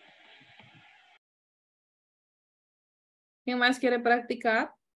 ¿Quién más quiere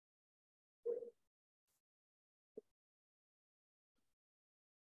practicar?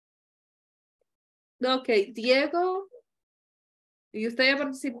 Ok, Diego. Y usted ya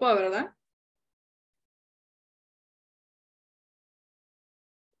participó, ¿verdad?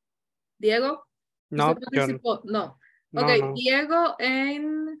 Diego. No, ¿Usted participó? No. no, Ok, no. Diego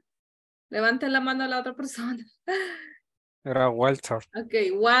en... Levanten la mano a la otra persona. Era Walter. Ok,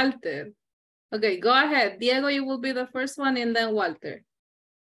 Walter. Okay, go ahead. Diego, you will be the first one and then Walter.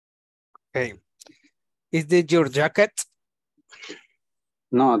 Okay. Is this your jacket?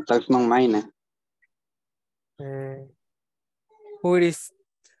 No, that's not mine. Who is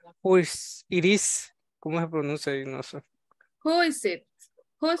it is? ¿Cómo se pronuncia? Ahí? No sé. Who is it?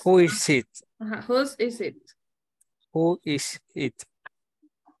 Who is it? Whose is it? Who is it?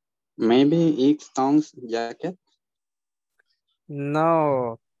 Maybe it's Tom's jacket.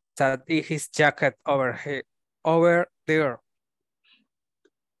 No, that is his jacket over here, over there.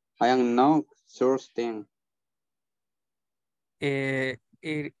 I am not sure thing. Is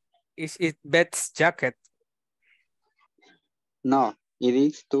it Beth's jacket? No, it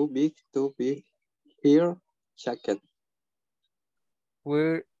is too big to be her jacket.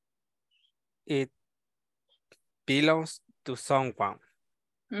 Where it belongs to someone.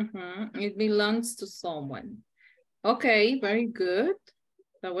 It belongs to someone. Okay, very good.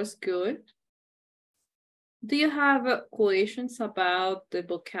 That was good. Do you have questions about the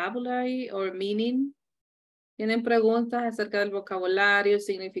vocabulary or meaning? ¿Tienen preguntas acerca del vocabulario,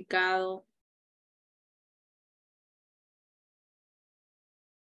 significado?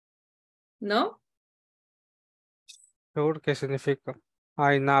 ¿No? Sure, ¿qué significa?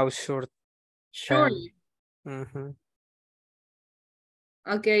 I know, sure. Sure.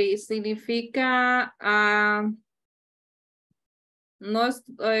 Ok, significa no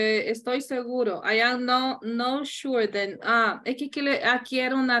estoy seguro. I am no sure then. Es que aquí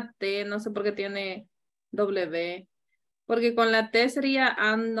era una T, no sé por qué tiene W. Porque con la T sería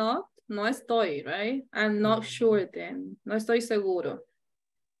I'm not, no estoy, right? I'm not sure then. No estoy seguro.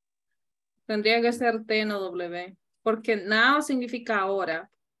 Tendría que ser T, no W. Porque now significa ahora.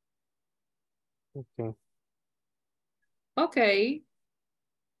 Okay. Okay.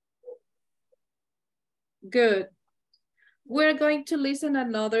 Good. We're going to listen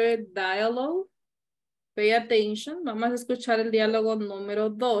another dialogue. Pay attention. Vamos a escuchar el diálogo número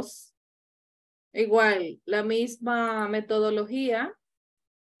 2. Igual, la misma metodología.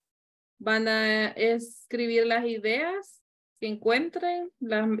 Van a escribir las ideas que encuentren,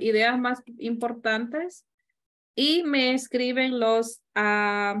 las ideas más importantes. Y me escriben los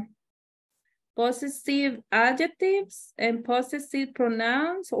possessive adjectives and possessive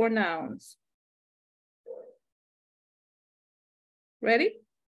pronouns or nouns. Ready?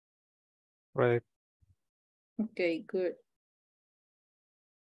 Right. Okay, good.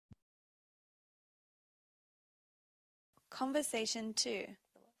 Conversation 2.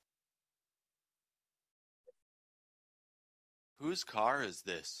 Whose car is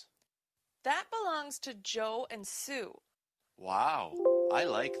this? That belongs to Joe and Sue. Wow, I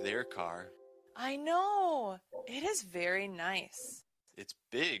like their car. I know. It is very nice. It's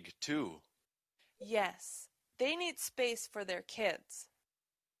big, too. Yes, they need space for their kids.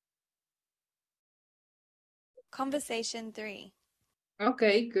 Conversation 3.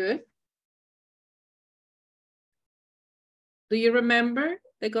 Okay, good. Do you remember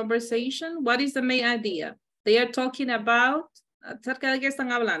the conversation? What is the main idea? They are talking about, ¿acerca de qué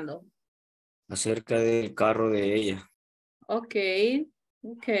están hablando? Acerca del carro de ella. Okay,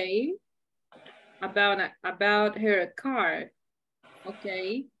 okay. About her car.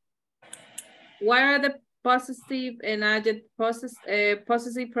 Okay. What are the possessive and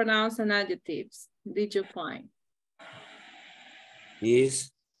possessive pronouns and adjectives did you find?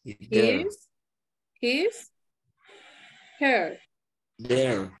 Is there. His, her.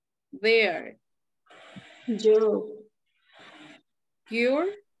 There. There. Your.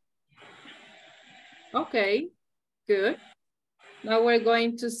 Okay, good. Now we're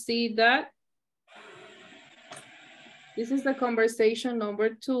going to see that. This is the conversation number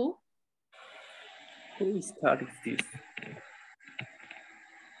 2. Who started this?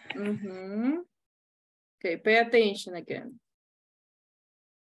 Okay, pay attention again.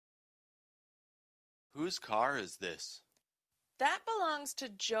 Whose car is this? That belongs to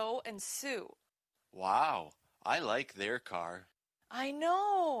Joe and Sue. Wow, I like their car. I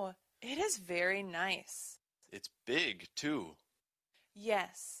know. It is very nice. It's big, too.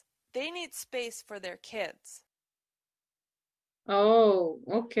 Yes, they need space for their kids. Oh,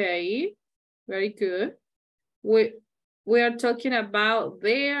 okay. Very good. We are talking about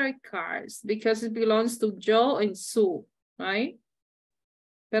their cars because it belongs to Joe and Sue, right?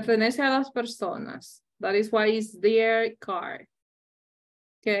 Pertenece a dos personas. That is why it's their car.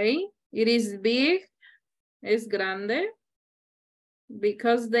 Okay. It is big. Es grande.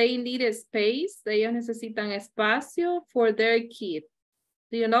 Because they need a space. Ellos necesitan espacio for their kid.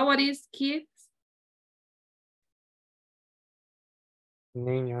 Do you know what is kids?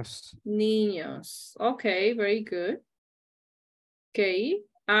 Niños. Niños. Okay, very good. Okay.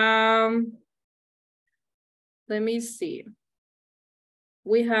 Let me see.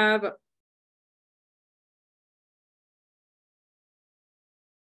 We have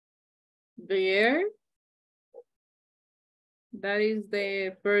there. That is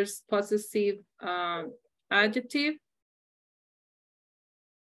the first possessive adjective.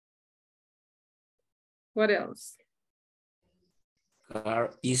 What else?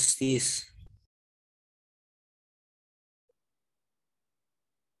 Car is this.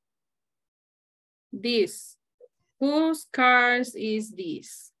 This. Whose cars is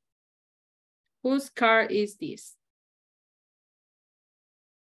this? Whose car is this?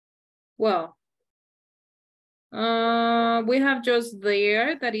 Well, we have just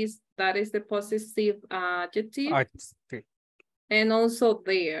there. That is the possessive adjective. And also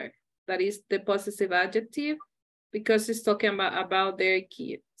there. That is the possessive adjective because it's talking about their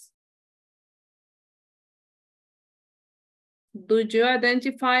kids. Do you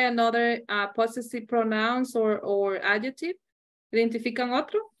identify another possessive pronouns or adjective? ¿Identifican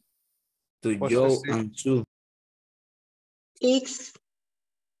otro? To Joe and Sue. X.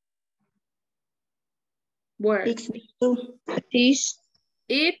 Where? X. This.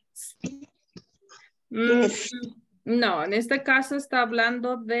 It's. Yes. No, en este caso está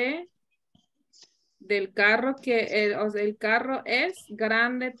hablando del carro que o sea, el carro es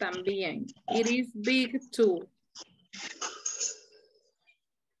grande también. It is big too.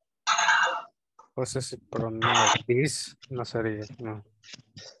 Possessive pronoun. This no sería, no.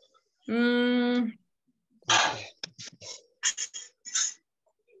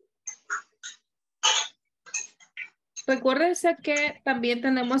 Recuérdense que también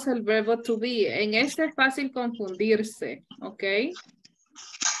tenemos el verbo to be. En este es fácil confundirse, ¿ok?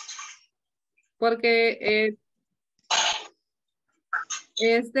 Porque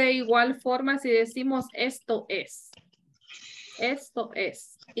es de igual forma si decimos esto es. Esto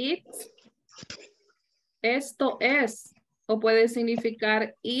es. It. Esto es. O puede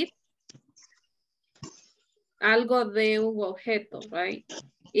significar it. Algo de un objeto, right?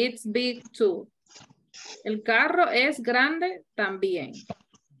 It's big too. El carro es grande también.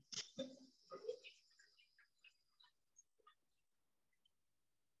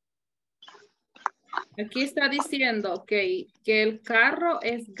 Aquí está diciendo que el carro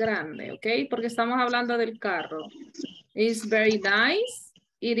es grande, ¿ok? Porque estamos hablando del carro. It's very nice.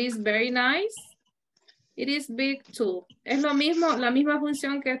 It is very nice. It is big too. Es lo mismo, la misma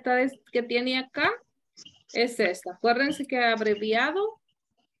función que tiene acá es esta. Acuérdense que abreviado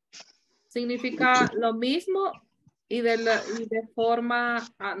significa lo mismo y de forma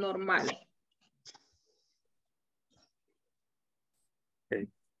normal.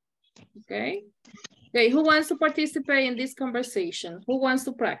 Okay. Okay, who wants to participate in this conversation? Who wants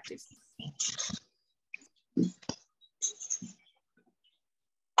to practice?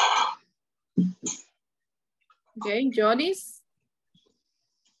 Okay, Jonis.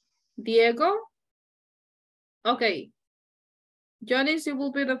 Diego. Okay. Jonis, you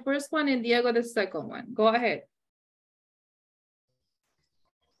will be the first one and Diego the second one. Go ahead.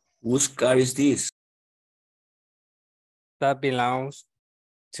 Whose car is this? That belongs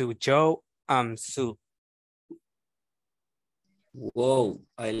to Joe and Sue. Whoa,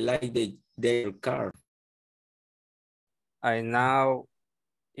 I like their car. I know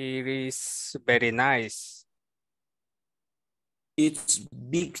it is very nice. It's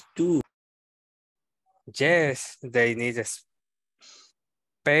big too. Yes, they need a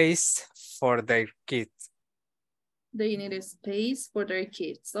space for their kids. They need a space for their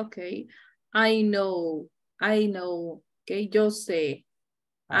kids. Okay. I know. Okay, yo sé.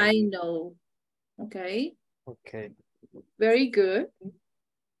 I know. Okay. Okay. Very good.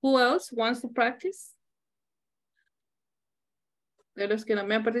 Who else wants to practice? De los que no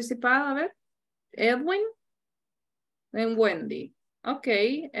me han participado, a ver. Edwin and Wendy.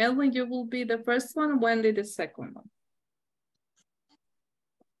 Okay, Edwin, you will be the first one, Wendy the second one.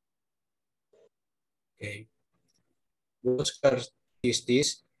 Okay. Whose car is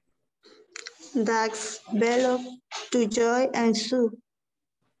this? That's belong to Joy and Sue.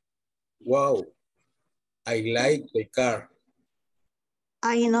 Wow, I like the car.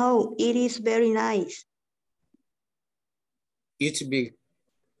 I know, it is very nice. It's big,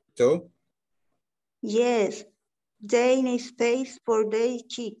 too. Yes, they need space for their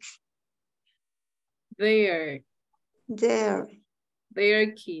chicks. There. There.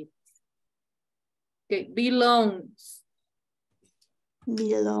 Their kids. Okay, belongs.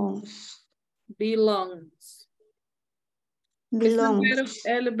 Belongs. Belongs. Belongs.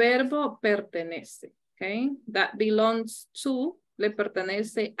 El verbo pertenece. Okay, that belongs to, le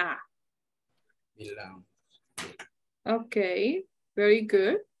pertenece a. Belong. Okay, very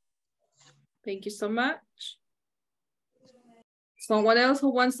good. Thank you so much. Someone else who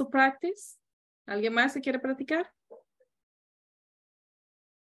wants to practice? ¿Alguien más se quiere practicar?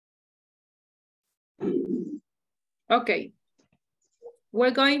 Okay.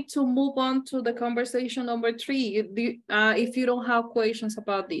 We're going to move on to the conversation number 3. If you don't have questions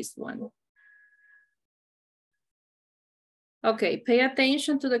about this one. Okay, pay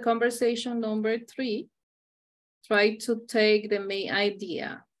attention to the conversation number 3. Try to take the main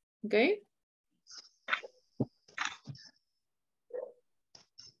idea, okay?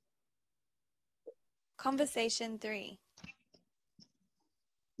 Conversation 3.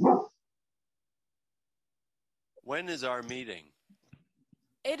 When is our meeting?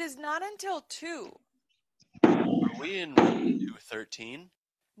 It is not until 2. Are we in room 213?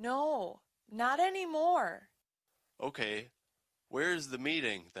 No, not anymore. Okay, where's the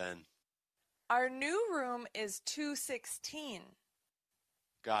meeting then? Our new room is 216.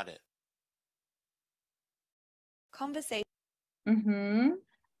 Got it. Conversation. The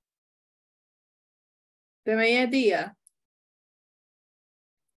main idea.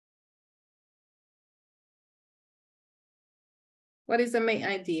 What is the main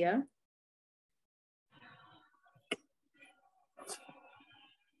idea?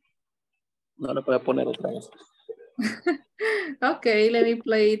 No le puedo poner otra vez. Okay, let me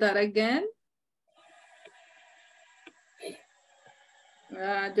play that again.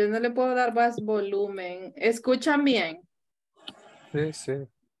 Yo no le puedo dar más volumen. ¿Escuchan bien? Sí, sí.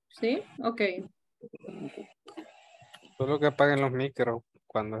 ¿Sí? Ok. Solo que apaguen los micros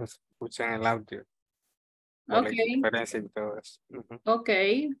cuando escuchen el audio. Por la diferencia y todo eso. Ok.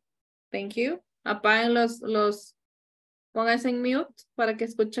 Thank you. Apaguen pónganse en mute para que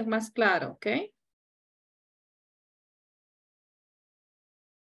escuchen más claro, ¿ok?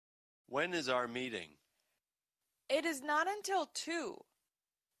 When is our meeting? It is not until 2.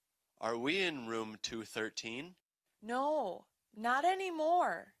 Are we in room 213? No, not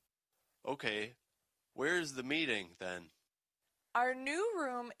anymore. Okay, where's the meeting then? Our new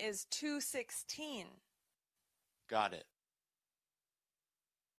room is 216. Got it.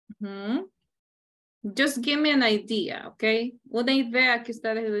 Just give me an idea, ¿ok? Una idea que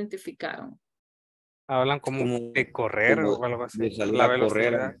ustedes identificaron. Hablan como de correr o algo así. De salir La a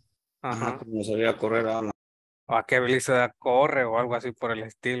correr. velocidad. Ajá, como salir a correr. Hablan. O a qué velocidad corre o algo así por el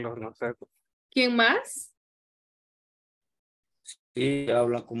estilo, no sé. ¿Quién más? Sí,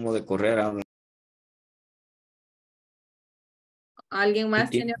 habla como de correr. Hablan. ¿Alguien más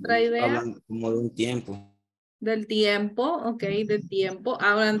tiene otra idea? Hablan como de un tiempo. Del tiempo, ok, del tiempo.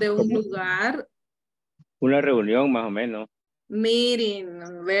 Hablan de un lugar. Una reunión más o menos. Meeting.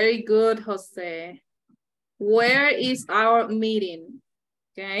 Very good, José. Where is our meeting?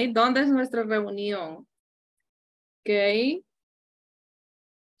 Okay, ¿dónde es nuestra reunión? Okay.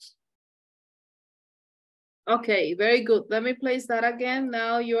 Okay, very good. Let me place that again.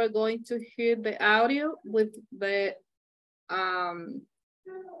 Now you are going to hear the audio with the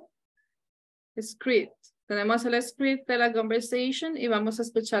script. Tenemos el script de la conversation y vamos a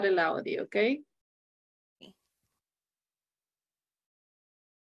escuchar el audio, ¿ok?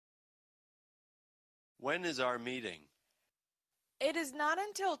 When is our meeting? It is not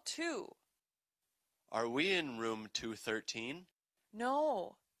until 2. Are we in room 213?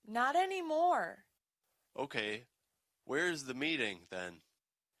 No, not anymore. Okay, where's the meeting then?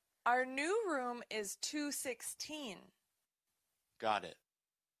 Our new room is 216. Got it.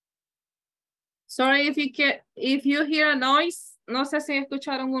 Sorry if you hear a noise. No sé si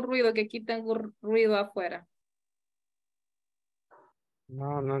escucharon un ruido, que aquí tengo un ruido afuera.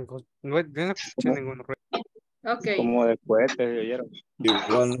 No escuché ningún ruido. Okay. Como de cohetes, ¿oyeron?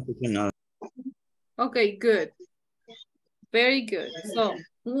 Igual no escuché nada. Okay, good. Very good. So,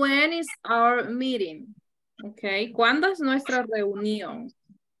 when is our meeting? Okay, ¿cuándo es nuestra reunión?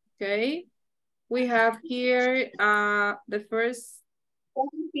 Okay, we have here the first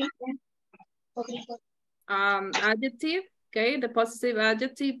adjective, okay, the possessive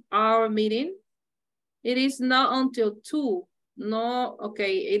adjective, our meeting. It is not until 2. No,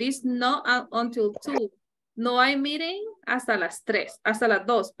 okay, it is not until 2. No hay meeting hasta las 3, hasta las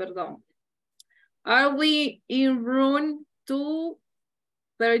 2, perdón. Are we in room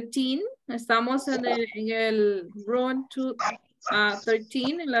 213? Estamos en el room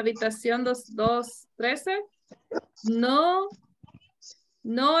 213, en la habitación 213. No,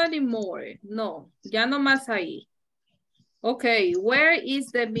 no anymore. No, ya no más ahí. Okay, where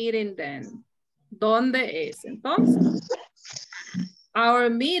is the meeting then? ¿Dónde es? Entonces, our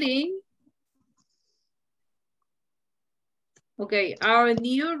meeting. Okay, our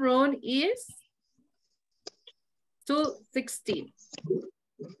new room is 216.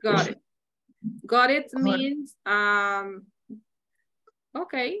 Got it. Got it means,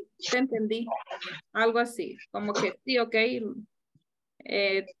 okay, te entendí. Algo así, como que sí, ok.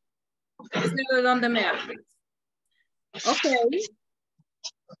 Sé de dónde me hables. Okay.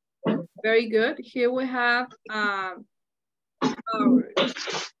 Very good. Here we have our.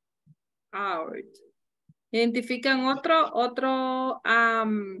 ¿Identifican otro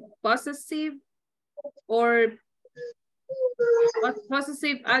possessive or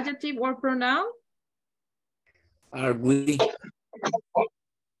possessive adjective or pronoun? Are we?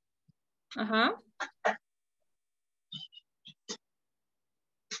 Ajá.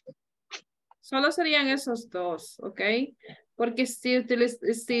 Solo serían esos dos, ¿ok? Porque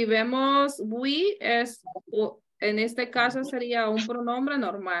si vemos we, en este caso sería un pronombre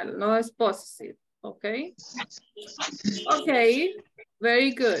normal, no es possessive, ¿ok? Ok,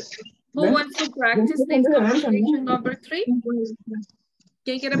 very good. Who wants to practice this conversation number 3?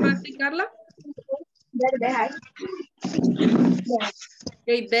 ¿Quién quiere practicarla?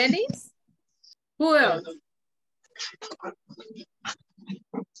 Okay, Dennis. Who else?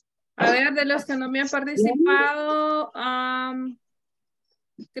 A ver, de los que no me han participado,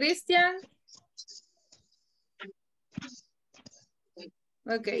 Cristian.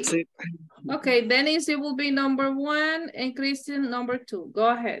 Okay. Sí. Okay, Dennis, you will be number 1 and Christian number 2. Go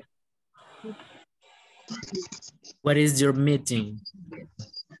ahead. What is your meeting?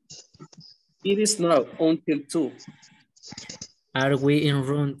 It is not until 2. Are we in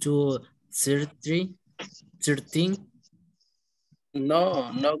room 213?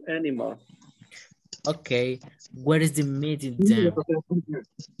 No, not anymore. Okay, where is the meeting then?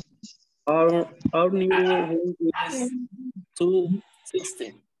 Our new room is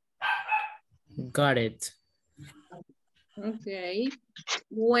 216. Got it. Okay.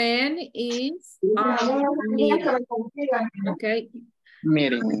 When is meeting? Okay.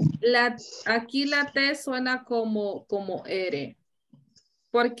 Meeting. Aquí la T suena como R,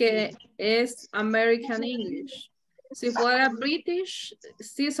 porque es American English. Si fuera British,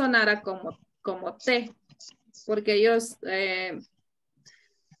 sí sonara como T, porque ellos,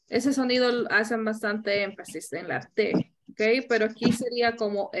 ese sonido hacen bastante énfasis en la T, ¿ok? Pero aquí sería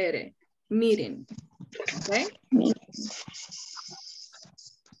como R, meeting, ¿ok?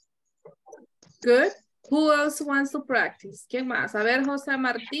 Good. Who else wants to practice? ¿Quién más? A ver, José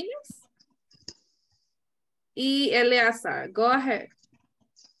Martínez y Eleazar. Go ahead.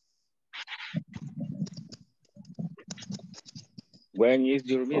 When is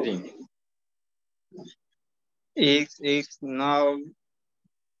your meeting? It's now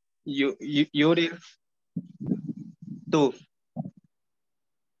you 2.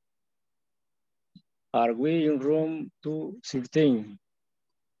 Are we in room 213?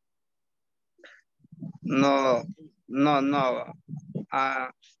 No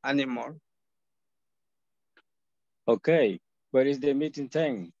anymore. Okay, where is the meeting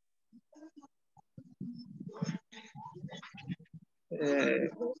time?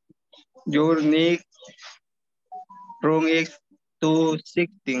 Your next room is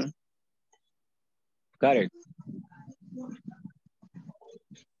 216. Got it.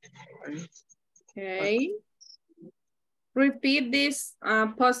 Okay. Repeat this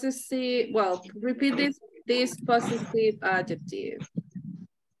possessive, well, repeat this possessive adjective.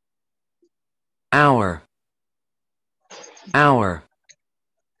 Hour.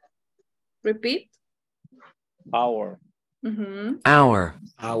 Repeat. Hour. Hour.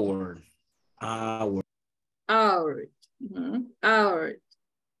 Hour.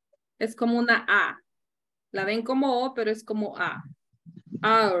 Es como una A. La ven como O, pero es como A.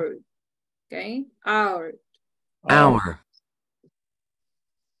 Hour. Okay. Hour.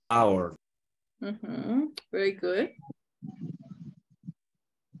 Very good.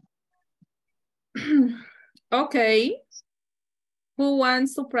 Okay. Who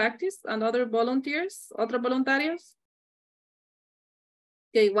wants to practice? Another volunteers? ¿Otros voluntarios?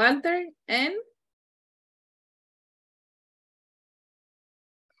 Okay, Walter and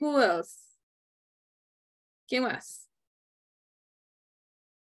Who else? ¿Quién más?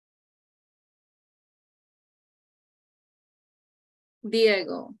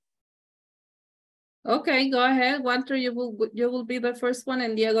 Diego. Okay, go ahead. Walter, you will be the first one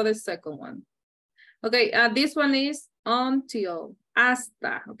and Diego the second one. Okay, this one is until,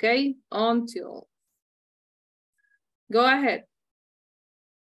 hasta, okay? Until. Go ahead.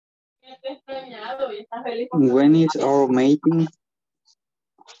 When is our meeting?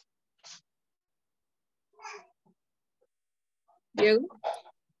 Diego.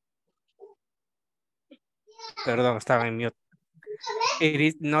 Perdón, estaba en mute. It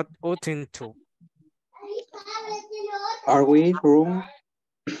is not open to. Are we room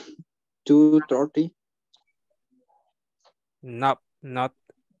 230? No, not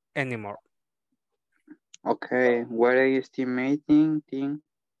anymore. Okay, where is the meeting?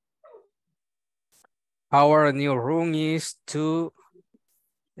 Our new room is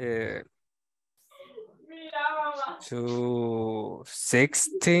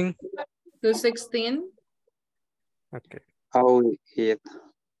 216. 216. Okay. Oh, it.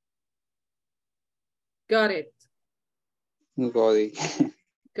 Got it. Got it.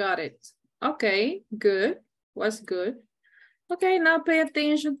 Got it. Okay, good. Was good. Okay, now pay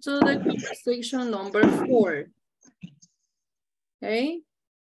attention to the conversation number 4. Okay.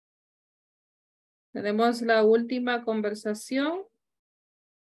 Tenemos la última conversación.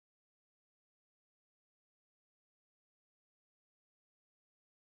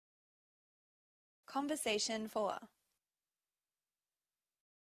 Conversation 4.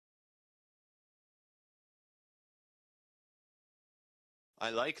 I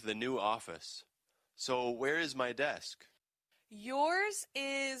like the new office. So where is my desk? Yours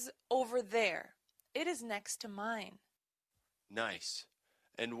is over there. It is next to mine. Nice.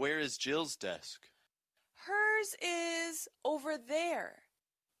 And where is Jill's desk? Hers is over there.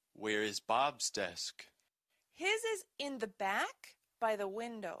 Where is Bob's desk? His is in the back by the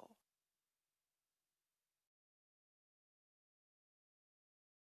window.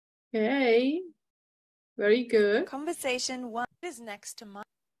 Okay. Very good. Conversation 1 is next to mine.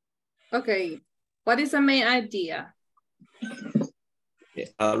 Okay. What is the main idea?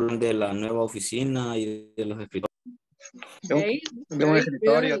 Hablan de la nueva oficina y de los escritorios. Okay. Very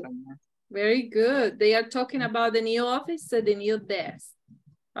good. Very good. They are talking about the new office, the new desk,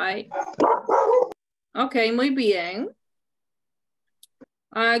 right? Okay, muy bien.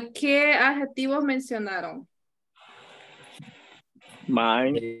 ¿Qué adjetivos mencionaron?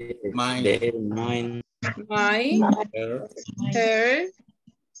 Mine. Mine. My, her,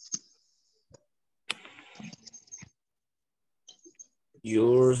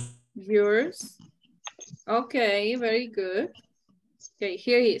 yours. Okay, very good. Okay,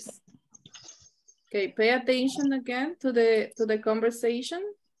 here is. Okay, pay attention again to the conversation.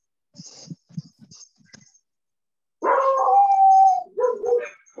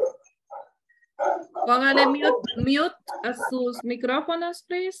 Póngale mute a sus micrófonos,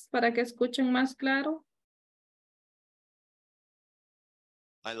 please, para que escuchen más claro.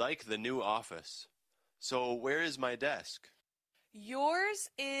 I like the new office. So where is my desk? Yours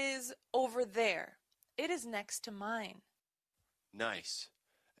is over there. It is next to mine. Nice.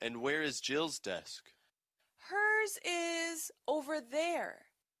 And where is Jill's desk? Hers is over there.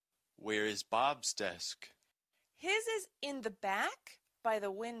 Where is Bob's desk? His is in the back by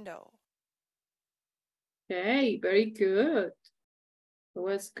the window. Okay, very good. That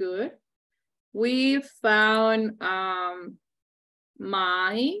was good. We found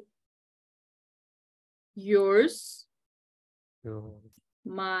my, yours,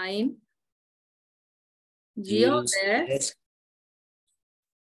 mine, Jill's desk,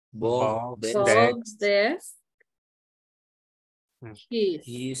 Bob's desk,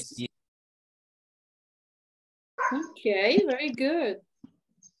 his. Okay, very good.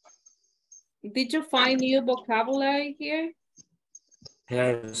 Did you find new vocabulary here?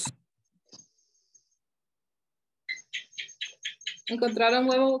 Hers. ¿Encontraron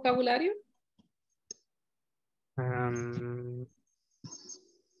nuevo vocabulario?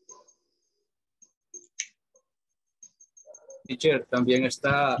 Teacher, también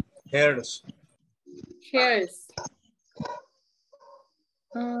está hers. Hers.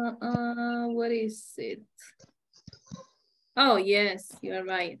 What is it? Oh, yes, you're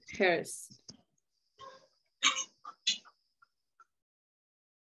right. Hers.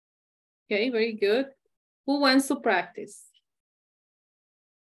 Okay, very good. Who wants to practice?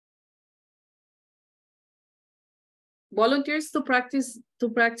 Volunteers to practice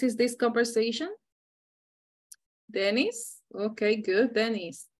this conversation? Dennis? Okay, good,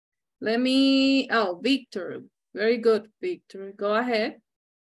 Dennis. Victor. Very good, Victor. Go ahead.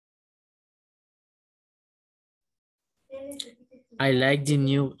 I like the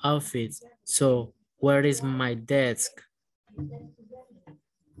new outfit. So where is my desk?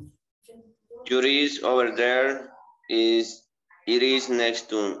 Your is over there. It is next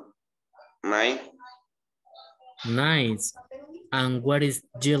to mine. Nice. And where is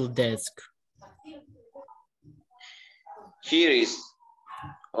Jill's desk? Here is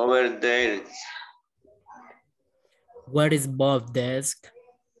over there. Where is Bob's desk?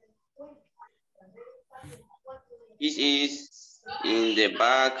 It is in the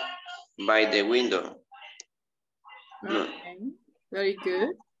back by the window. No. Okay, very good.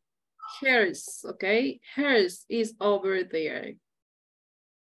 Hers, okay? Hers is over there.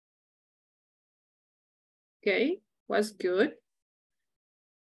 Okay, was good.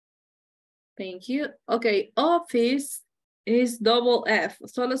 Thank you. Okay, office is double F.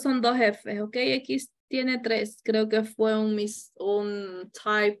 Solo son dos F, ok? Aquí tiene tres. Creo que fue un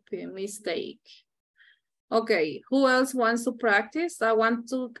type mistake. Okay, who else wants to practice? I want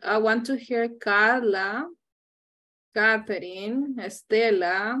to hear Carla, Catherine,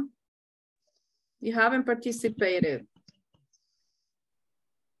 Estela. You haven't participated.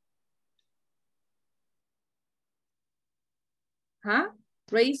 Huh?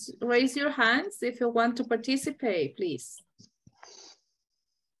 Raise your hands if you want to participate, please.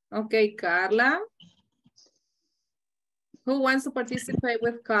 Okay, Carla. Who wants to participate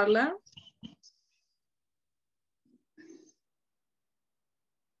with Carla?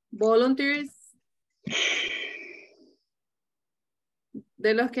 Volunteers.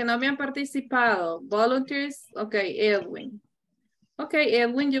 De los que no habían participado, volunteers. Okay, Edwin. Okay,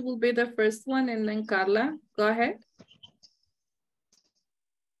 Edwin, you will be the first one, and then Carla, go ahead.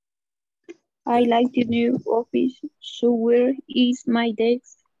 I like the new office. So where is my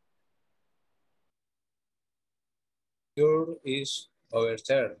desk? Yours is over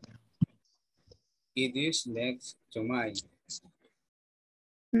there. It is next to mine.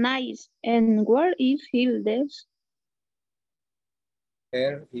 Nice. And where is his desk?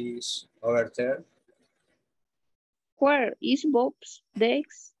 Here is over there. Where is Bob's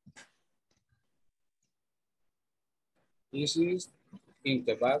desk? This is in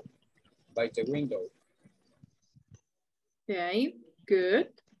the back by the window. Okay, good.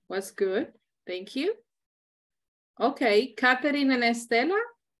 Was good. Thank you. Okay, Catherine and Estela.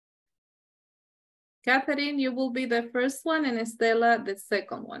 Catherine, you will be the first one and Estela the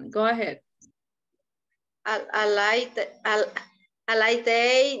second one. Go ahead. I like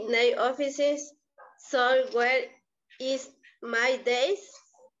the new offices. So where is my desk?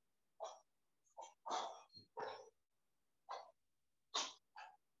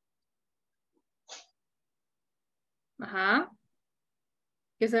 Ajá.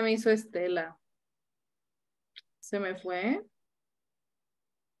 ¿Qué se me hizo Estela? ¿Se me fue?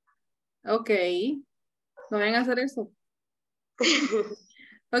 Ok. No vayan a hacer eso.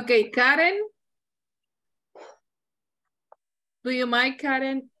 Ok, Karen. Do you mind,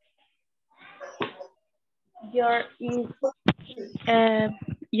 Karen? Yours is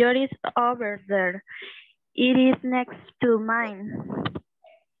over there. It is next to mine.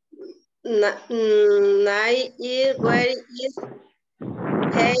 Night is where is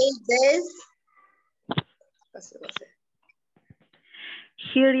hey desk?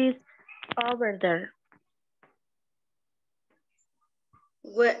 Here is over there.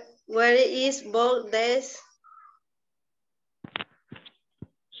 Where is Bob desk?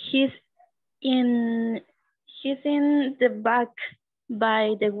 He's in the back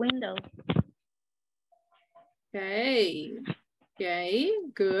by the window. Okay. Okay,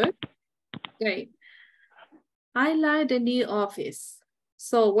 good. Okay. I like the new office.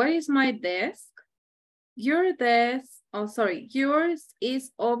 So where is my desk? Your desk, oh sorry, yours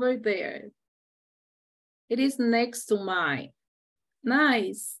is over there. It is next to mine.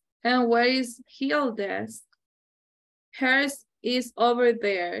 Nice. And where is her desk? Hers is over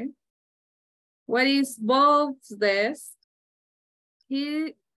there. Where is Bob's desk?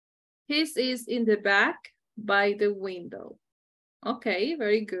 His is in the back by the window. Okay,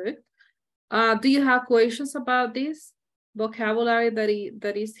 very good. Do you have questions about this vocabulary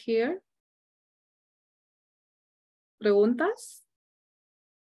that is here? ¿Preguntas?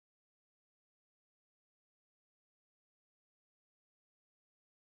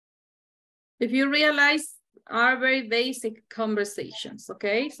 If you realize, are very basic conversations,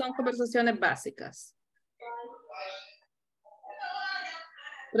 okay? Son conversaciones básicas.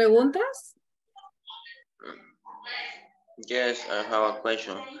 ¿Preguntas? Yes, I have a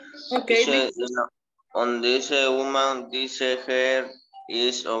question. Okay. On this woman, this hair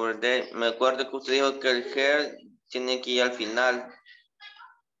is over there. Me acuerdo que usted dijo que el hair tiene que ir al final.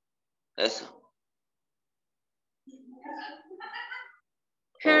 Eso.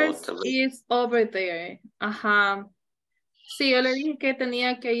 Hers is over there. Ajá. Sí, yo le dije que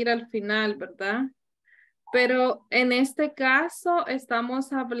tenía que ir al final, ¿verdad? Pero en este caso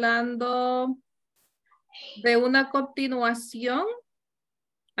estamos hablando de una continuación.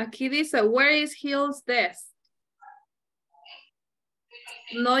 Aquí dice, where is Hill's desk?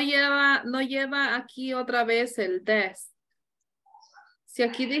 No lleva aquí otra vez el desk. Si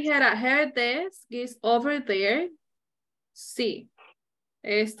aquí dijera, her desk is over there, sí,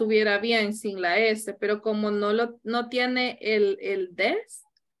 estuviera bien sin la S, pero como no tiene el desk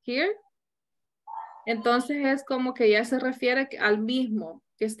here, entonces es como que ya se refiere al mismo,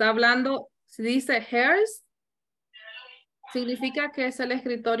 que está hablando, si dice hers, significa que es el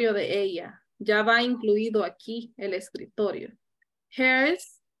escritorio de ella. Ya va incluido aquí el escritorio.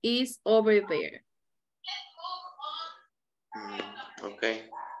 Hers is over there. Okay.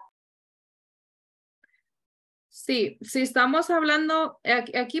 Sí, si estamos hablando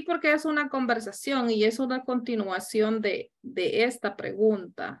aquí porque es una conversación y es una continuación de esta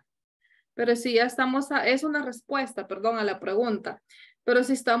pregunta. Pero si ya estamos, es una respuesta, perdón, a la pregunta. Pero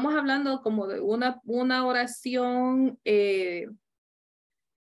si estamos hablando como de una oración que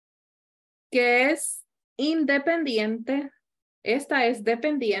es independiente, esta es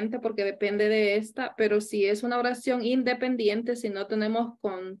dependiente porque depende de esta, pero si es una oración independiente, si no tenemos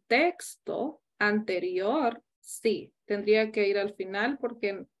contexto anterior, sí, tendría que ir al final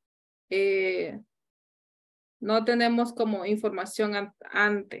porque no tenemos como información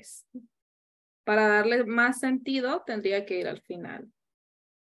antes. Para darle más sentido, tendría que ir al final.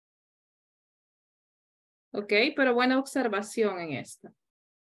 Ok, pero buena observación en esta.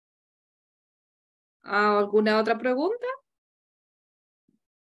 ¿Alguna otra pregunta?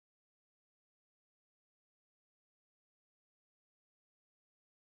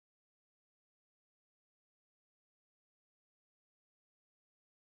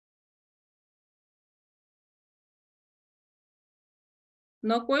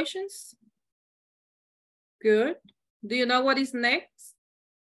 No questions? Good. Do you know what is next?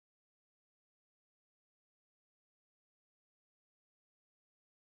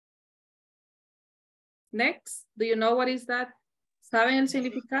 Next, do you know what is that? ¿Saben el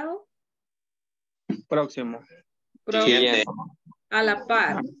significado? Próximo. Siguiente. A la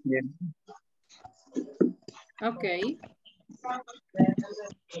par. Okay.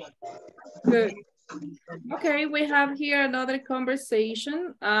 Good. Okay, we have here another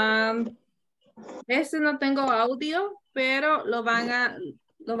conversation. Este no tengo audio, pero lo van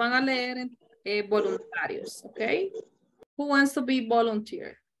a leer voluntarios, okay? Who wants to be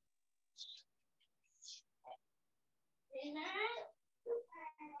volunteer?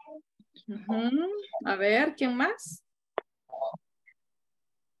 A ver, ¿quién más?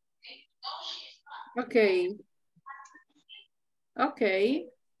 Okay. Okay.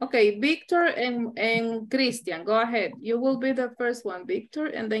 Okay, Victor and Christian, go ahead. You will be the first one, Victor,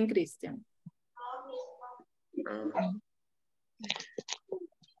 and then Christian.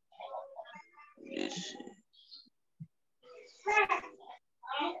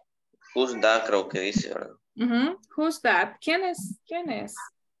 Who's that, creo que dice, ¿verdad? Who's that? ¿Quién es? ¿Quién es?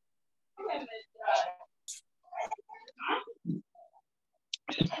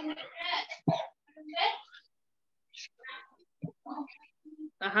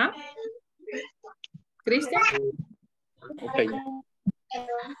 Ajá. Christian? Okay.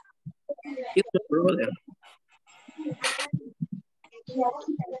 It's a brother.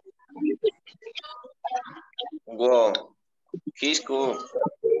 Wow. He's cool.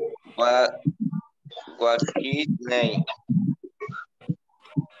 What's his name?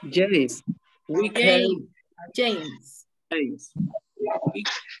 James. James.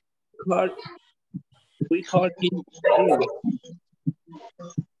 We call him James.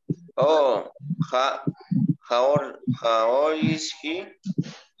 Oh, how old is he?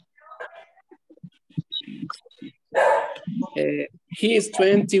 He is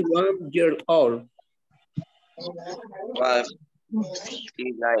 21 years old. What's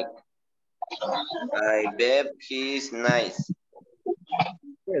he like? I bet he's nice.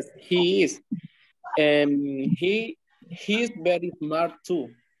 Yes, he is. And he's very smart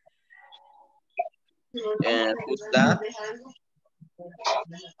too. And who's that?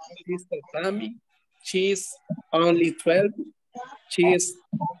 Sister Tammy. She's only 12. She's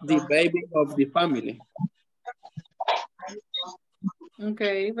the baby of the family.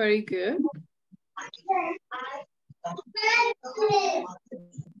 Okay, very good.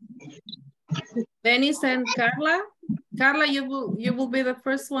 Dennis and Carla. Carla, you will be the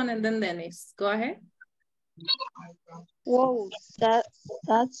first one, and then Dennis. Go ahead. Whoa,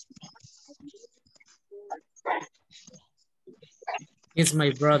 that's He's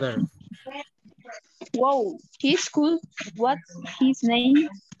my brother. Wow, he's cool. What's his name?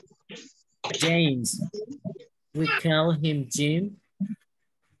 James. We call him Jim.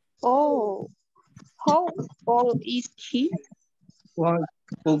 Oh, how old is he? What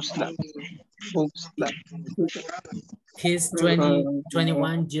books that? Books that? He's Uh,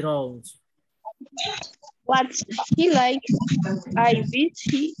 21-year-old. What's he like? I bet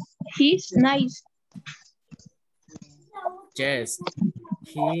he's nice. Yes,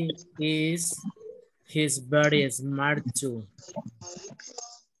 he is. He's very smart too.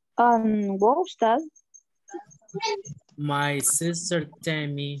 What's that? My sister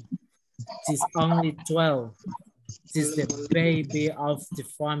Tammy, she's only 12. She's the baby of the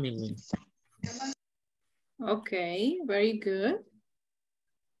family. Okay, very good.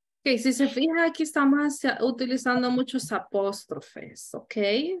 Ok, si se fija aquí estamos utilizando muchos apóstrofes,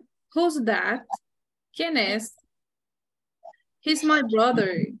 ok. Who's that? ¿Quién es? He's my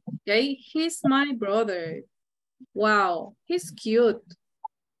brother, okay. He's my brother. Wow, he's cute.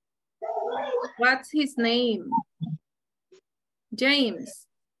 What's his name? James.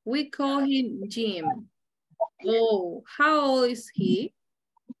 We call him Jim. Oh, how old is he?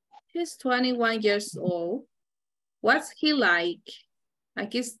 He's 21 years old. What's he like?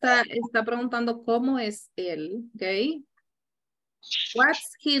 Aquí está preguntando cómo es él, ¿ok?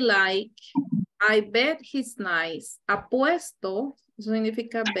 What's he like? I bet he's nice. Apuesto, eso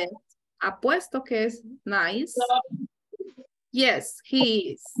significa bet. Apuesto que es nice. Yes,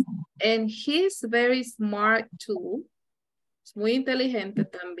 he is. And he's very smart too. Es muy inteligente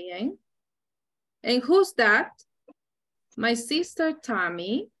también. And who's that? My sister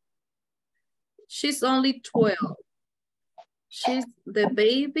Tammy. She's only 12. She's the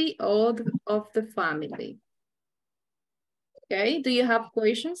baby of the family. Okay, do you have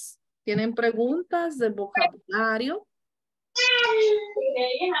questions? ¿Tienen preguntas de vocabulario?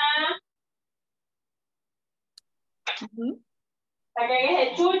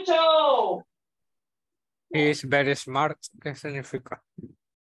 He is very smart. ¿Qué significa?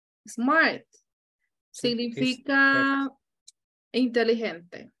 Smart. Significa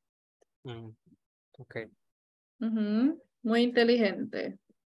inteligente. Ok. Muy inteligente.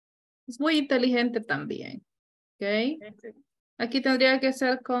 Es muy inteligente también. Ok. Aquí tendría que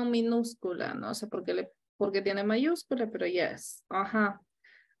ser con minúscula. No sé por qué tiene mayúscula, pero yes. Ajá.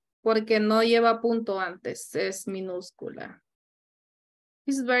 Porque no lleva punto antes. Es minúscula.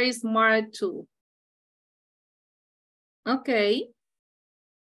 He's very smart too. Ok.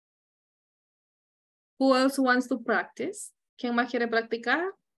 Who else wants to practice? ¿Quién más quiere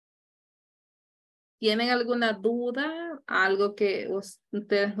practicar? ¿Tienen alguna duda? Algo que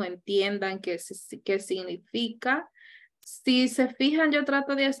ustedes no entiendan qué significa. Si se fijan, yo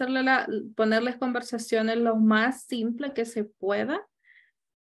trato de ponerles conversaciones lo más simple que se pueda.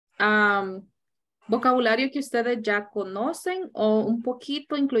 Vocabulario que ustedes ya conocen o un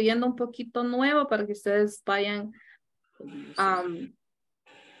poquito, incluyendo un poquito nuevo para que ustedes vayan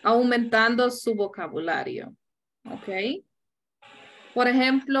aumentando su vocabulario. ¿Ok? Por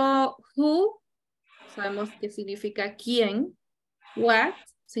ejemplo, who. Sabemos que significa quién. What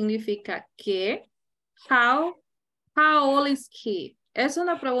significa qué. How old is he? Es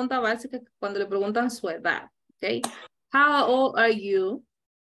una pregunta básica cuando le preguntan su edad. Okay. How old are you?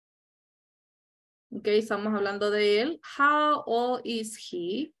 Okay, estamos hablando de él. How old is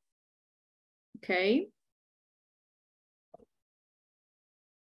he? Okay.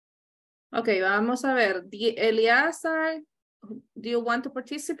 Okay, vamos a ver. Eliazar, do you want to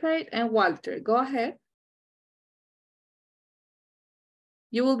participate? And Walter, go ahead.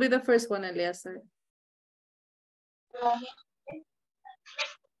 You will be the first one, Eliazar.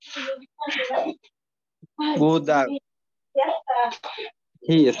 Good dog.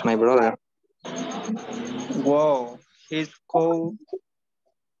 He is my brother. Wow, he's cool.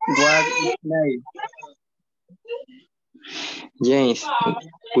 What is name? James.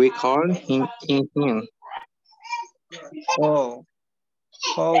 We call him. Oh,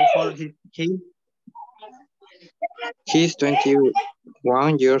 how old is he? He's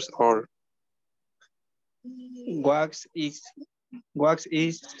 21 years old. What is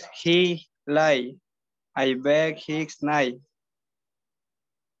he like? I bet he's nice.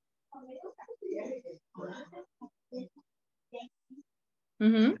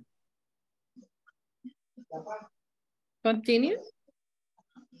 Continue.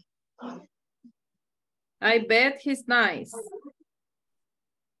 I bet he's nice.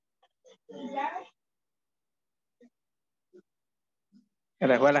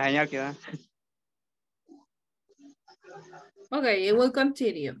 Okay, it will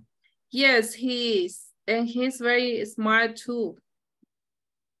continue. Yes, he is. And he's very smart too.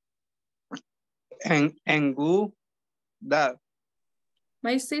 And who that?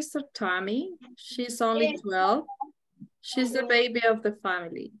 My sister Tommy, she's only 12. She's the baby of the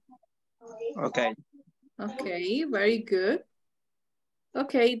family. Okay. Okay, very good.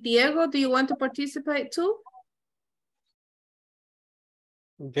 Okay, Diego, do you want to participate too?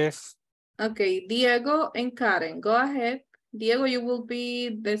 Yes. Okay, Diego and Karen, go ahead. Diego, you will be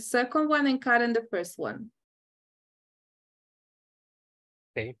the second one and Karen the first one.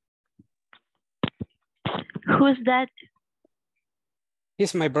 Okay. Who's that?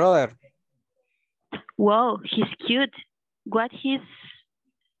 He's my brother. Wow, he's cute. What's his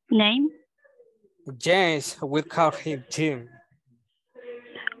name? James, we call him Jim.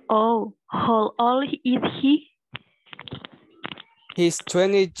 Oh, how old is he? He's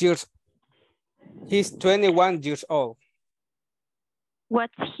 21 years old.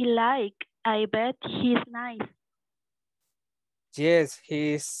 What's he like? I bet he's nice. Yes,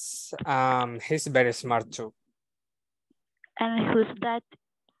 he's very smart too. And who's that?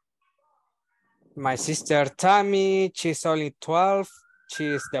 My sister Tammy, she's only 12.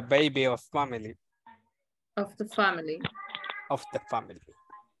 She's the baby of family. Of the family. Of the family.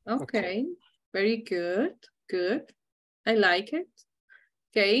 Okay, very good, good. I like it.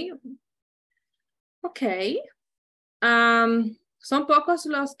 Okay. Okay. Son pocos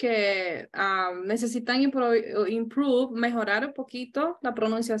los que necesitan improve, mejorar un poquito la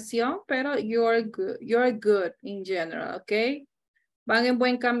pronunciación, pero you're good in general, okay? Van en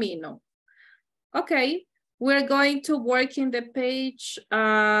buen camino. Okay, we're going to work in the page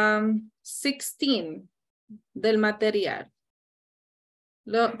 16 del material.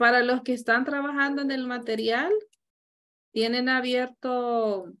 Para los que están trabajando en el material, ¿tienen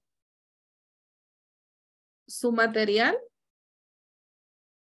abierto su material?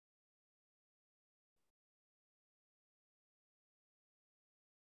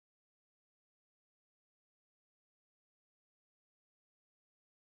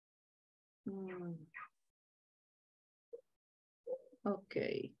 Ok.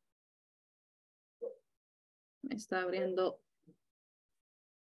 Me está abriendo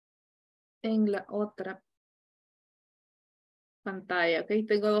en la otra pantalla. Ok,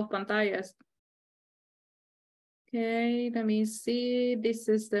 tengo dos pantallas. Okay, let me see. This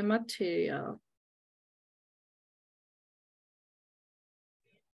is the material.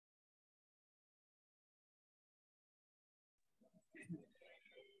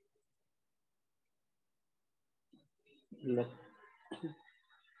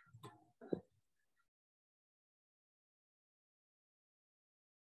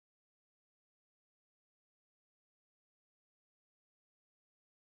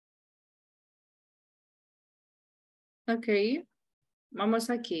 Ok, vamos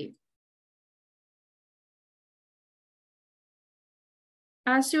aquí.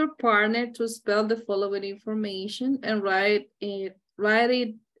 Ask your partner to spell the following information and write it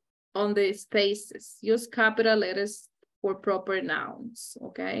on the spaces. Use capital letters for proper nouns,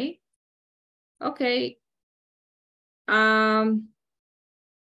 okay? Okay. Okay,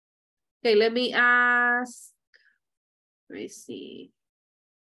 let me ask. Let me see.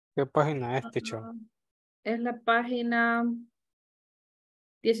 ¿Qué página es, teacher? Es la página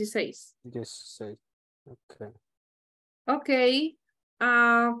 16. 16. Okay. Okay.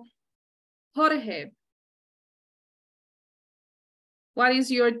 Jorge. What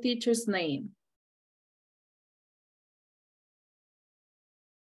is your teacher's name?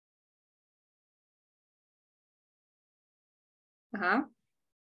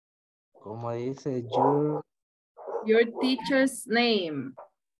 ¿Cómo dice? Your teacher's name.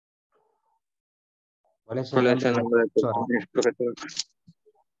 ¿Cuál es el nombre de tu profesor?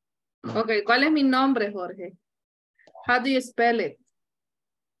 Okay, ¿cuál es mi nombre, Jorge? How do you spell it?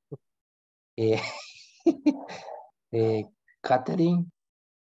 Catherine.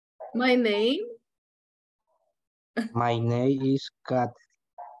 My name? My name is Kat.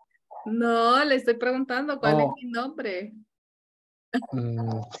 No, le estoy preguntando cuál es mi nombre.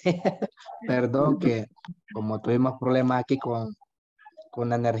 Perdón que como tuvimos problemas aquí con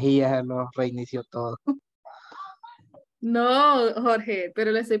la energía, lo reinició todo. No, Jorge,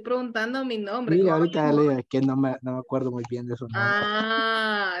 pero le estoy preguntando mi nombre. Sí, ¿Cómo ahorita me llamo? le que no me acuerdo muy bien de su nombre.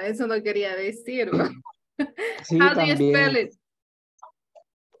 Ah, eso no quería decir. Sí, How do you también. spell it?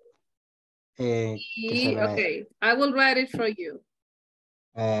 ¿Qué será? Okay, I will write it for you.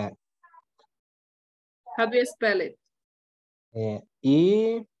 How do you spell it?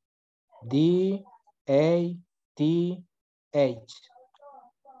 E-D-A-T-H.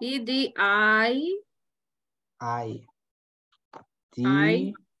 E-D-I. I-T-H.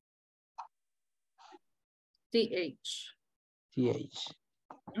 T-H.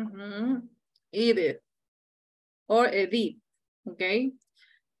 Edith. Or Edith. Okay.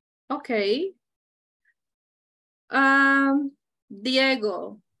 Okay.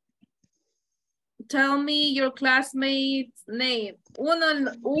 Diego. Tell me your classmate's name.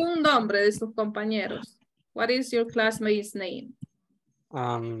 Un nombre de sus compañeros. What is your classmate's name?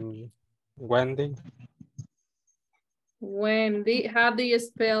 Wendy. Wendy. How do you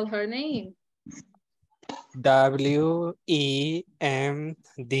spell her name? W-E-N-D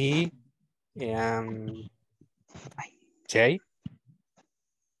J.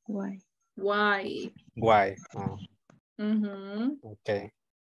 Why? Why? Y. Oh, okay.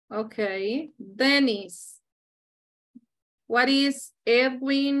 Okay. Dennis. What is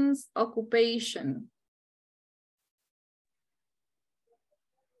Edwin's occupation?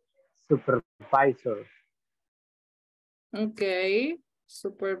 Supervisor. Okay.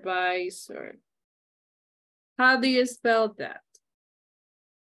 Supervisor. How do you spell that?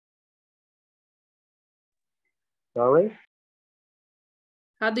 Sorry?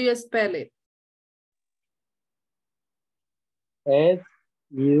 How do you spell it?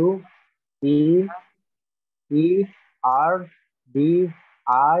 S-U-P-E-R-V-I-S-O-R.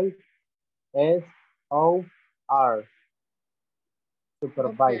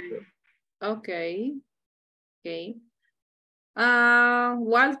 Supervisor. Okay. Okay.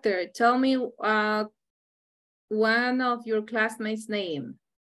 Walter, tell me one of your classmates' name.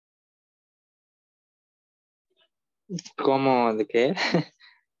 ¿Cómo? ¿De qué?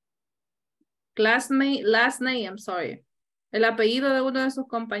 Classmate, last name, I'm sorry. El apellido de uno de sus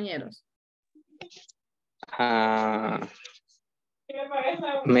compañeros.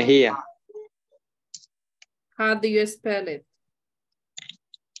 Mejía. How do you spell it?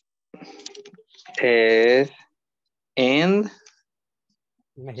 Es and.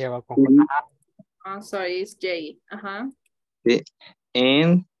 Mejía va con I'm sorry, it's J. Sí.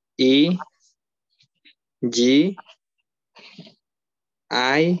 N E G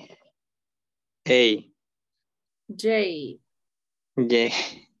I A. J. Yeah.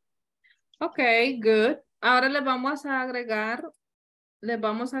 Ok, good. Ahora le vamos a agregar,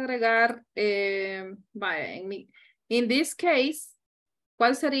 vaya, in this case,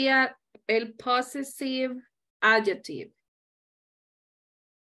 ¿cuál sería el possessive adjective?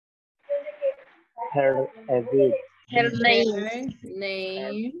 Her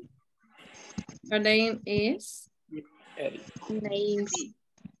name. Her name is? Names.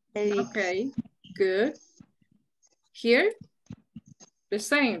 Okay, good. Here, the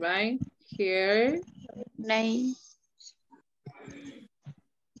same, right? Here. Name.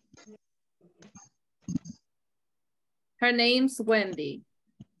 Her name's Wendy.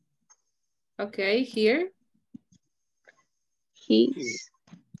 Okay, here. His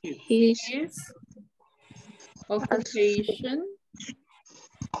occupation.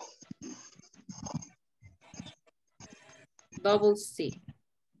 Double C.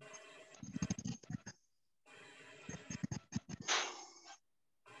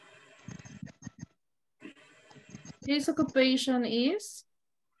 His occupation is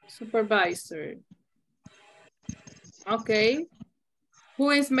supervisor. Okay. Who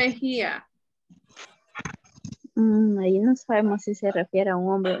is Mejía? Ahí no sabemos si se refiere a un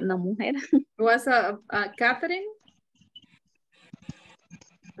hombre o una mujer. Was a Catherine?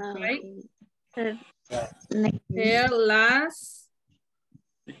 Right? Her last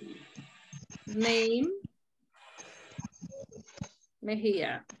name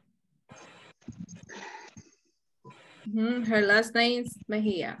Mejía. Her last name is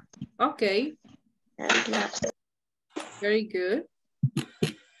Mejía. Okay. Very good.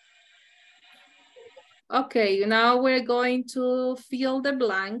 Okay, now we're going to fill the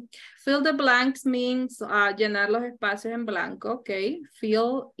blank. Fill the blanks means llenar los espacios en blanco, okay?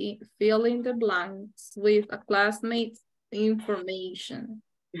 Fill in the blanks with a classmate's information.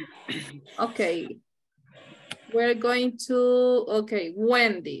 Okay, we're going to, okay,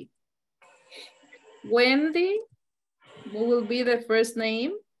 Wendy. Wendy, what will be the first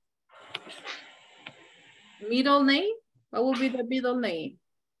name? Middle name? What will be the middle name?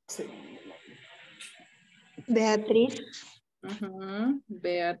 Beatriz.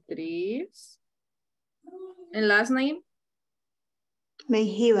 Beatriz. And last name?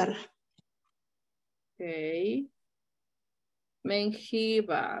 Mengíbar. Okay.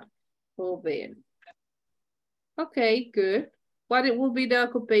 Mengíbar. Joven. Okay, good. What it will be the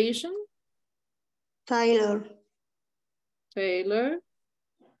occupation? Taylor. Taylor.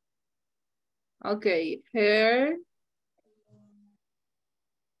 Okay, her.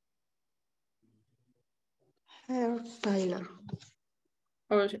 Her Taylor.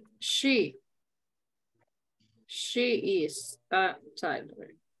 Or she. She is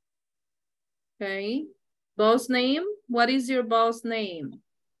Taylor. Okay. Boss name. What is your boss name,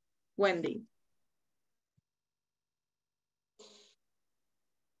 Wendy?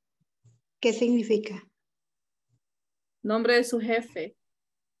 ¿Qué significa? Nombre de su jefe.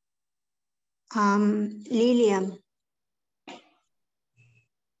 Lilian.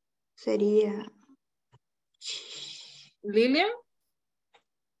 Sería Lilian.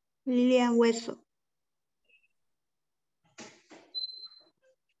 Lilian Hueso.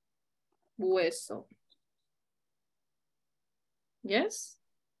 Hueso. Yes.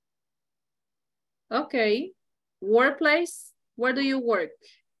 Okay. Workplace. Where do you work?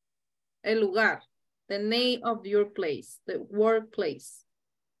 El lugar. The name of your place. The workplace.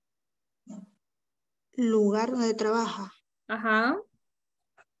 Lugar donde trabaja. Ajá.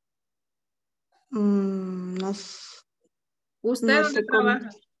 No, ¿Usted no dónde sé cómo. trabaja?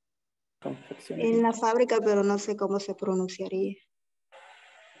 En la fábrica, pero no sé cómo se pronunciaría.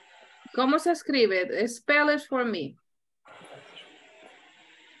 ¿Cómo se escribe? Spell it for me.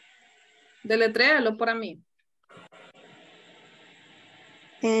 Deletréalo para mí.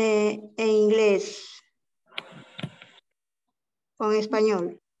 En inglés. O en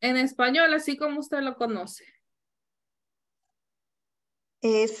español. En español, así como usted lo conoce.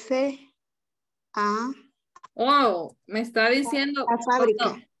 F-A. Oh, me está diciendo. La fábrica.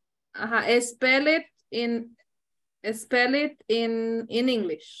 No. Ajá, spell it in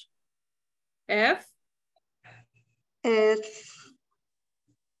English. F. A.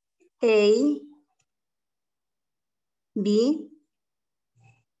 B.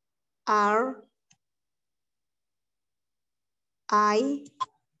 R. I.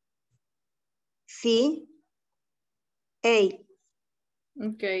 C. A.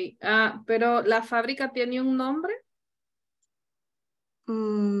 Ok. Pero la fábrica tiene un nombre.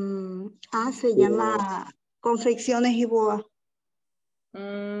 Se llama Confecciones y Boa.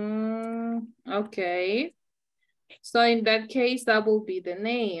 Okay. So in that case, that will be the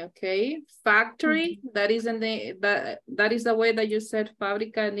name, okay? Factory, that is the name, that is the way that you said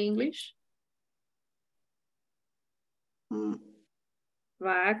fábrica in English.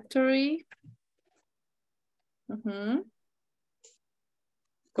 Factory.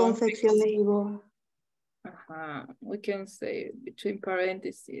 Confecciones y Boa. We can say between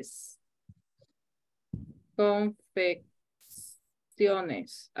parentheses.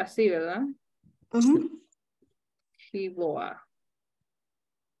 Confecciones. Así, ¿verdad? Y Boa.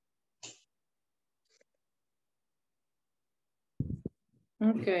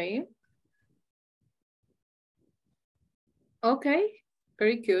 Okay. Okay,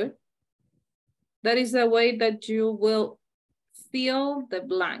 very good. That is the way that you will fill the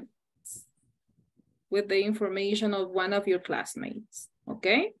blanks with the information of one of your classmates,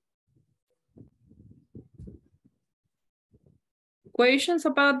 okay? Questions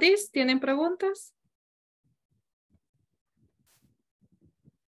about this? ¿Tienen preguntas?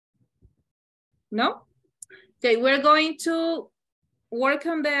 No? Okay, we're going to work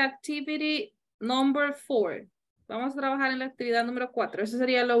on the activity number 4. Vamos a trabajar en la actividad número 4. Eso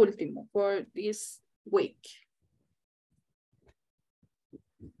sería lo último for this week.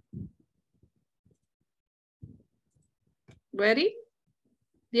 Ready?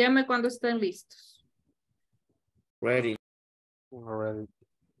 Dígame cuando estén listos. Ready. Ready.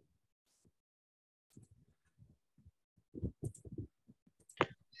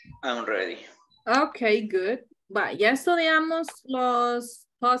 I'm ready. Okay, good. Ya estudiamos los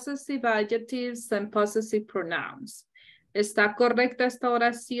possessive adjectives and possessive pronouns. ¿Está correcta esta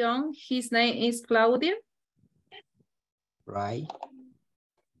oración? His name is Claudia. Right.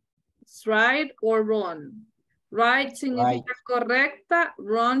 It's right or wrong. Right significa correcta,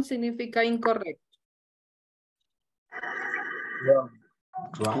 wrong significa incorrecto.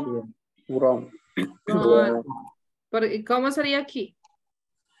 Wrong. ¿Y cómo sería aquí?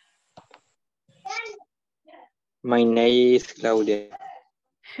 My name is Claudia.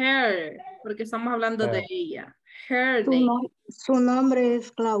 Her, porque estamos hablando de ella. Her Su, name. su nombre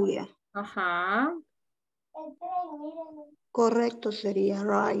es Claudia. Ajá. Correcto sería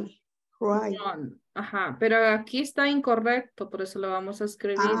right. Right. Wrong. Ajá, pero aquí está incorrecto, por eso lo vamos a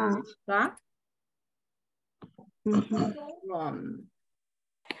escribir. ¿Está? Wrong.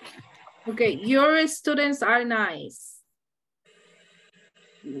 Okay, your students are nice.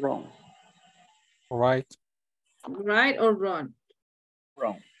 Wrong. Right. Right or wrong?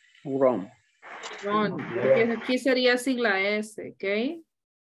 Wrong. Wrong. Wrong. Porque aquí sería sin la S, ¿ok?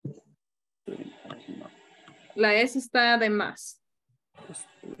 La S está de más.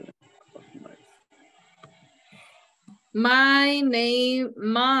 Mine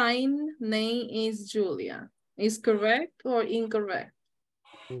name is Julia. Is correct or incorrect?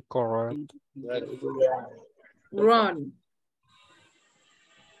 Incorrect. Run.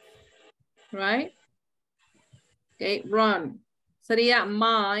 Right? Okay, run. Sería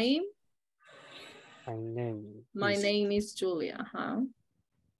my name is Julia.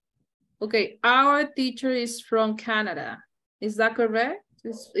 Okay, our teacher is from Canada. Is that correct?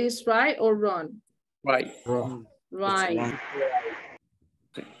 Is right or wrong? Right. Right.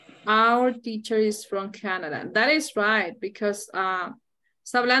 Our teacher is from Canada. That is right, because está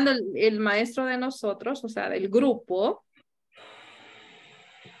hablando el maestro de nosotros, o sea, del grupo.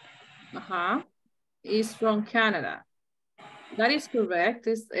 Is from Canada. That is correct.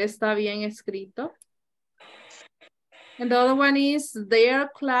 Está bien escrito. And the other one is their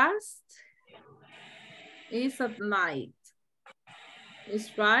class is at night.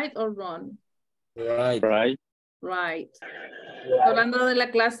 Is right or wrong? Right. Right. Right. Hablando de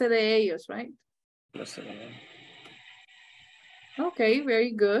la clase de ellos, right? Okay,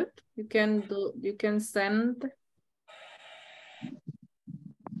 very good. You can send.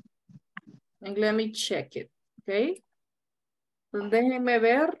 And let me check it, okay? Déjenme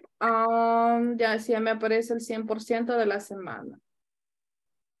ver. Ya sí me aparece el 100% de la semana.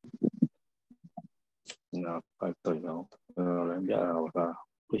 No, falto yo. No lo he enviado ahora.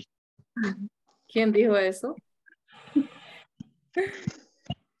 Uy. ¿Quién dijo eso? Yo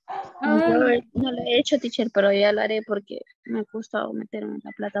no lo he hecho, teacher, pero ya lo haré porque me ha costado meterme en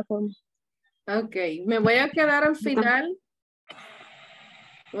la plataforma. Ok, me voy a quedar al final.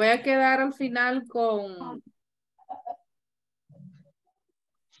 Voy a quedar al final con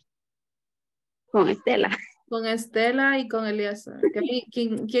Estela. Con Estela y con Eliezer. Okay.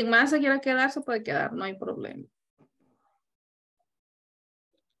 Quien más se quiera quedar, se puede quedar, no hay problema.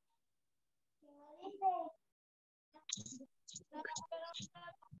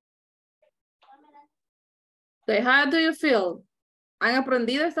 So, how do you feel? ¿Han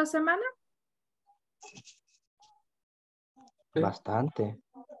aprendido esta semana? Bastante.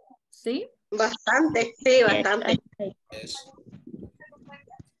 ¿Sí? Bastante, sí, bastante.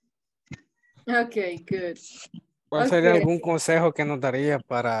 Ok, good. ¿Cuál sería algún consejo que nos daría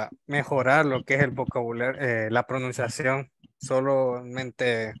para mejorar lo que es el vocabulario, la pronunciación?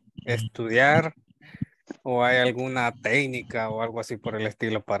 ¿Solamente estudiar o hay alguna técnica o algo así por el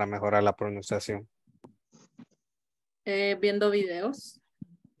estilo para mejorar la pronunciación? Viendo videos.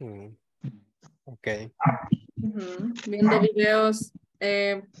 Ok. Viendo videos.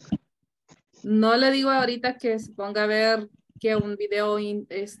 No le digo ahorita que se ponga a ver que un video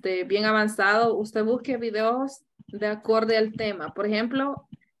bien avanzado. Usted busque videos de acorde al tema. Por ejemplo,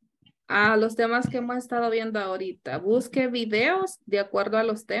 a los temas que hemos estado viendo ahorita. Busque videos de acuerdo a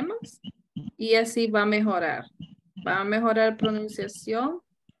los temas y así va a mejorar. Va a mejorar pronunciación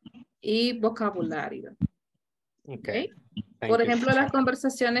y vocabulario. Okay. Por ejemplo, las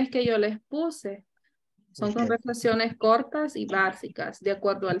conversaciones que yo les puse son conversaciones cortas y básicas de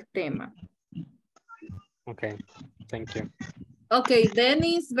acuerdo al tema. Okay, thank you. Okay,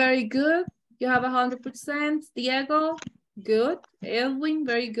 Dennis, very good. You have 100%. Diego, good. Edwin,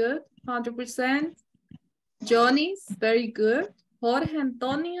 very good. 100%. Johnny's, very good. Jorge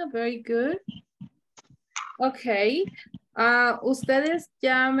Antonio, very good. Okay. Ustedes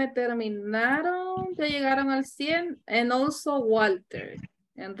ya me terminaron, ya llegaron al 100. And also Walter,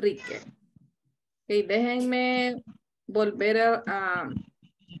 Enrique. Okay, déjenme volver a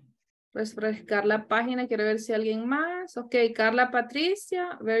refrescar la página. Quiero ver si alguien más. Ok, Carla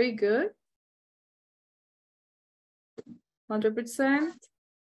Patricia, very good. 100%.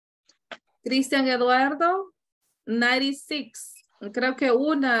 Cristian Eduardo, 96. Creo que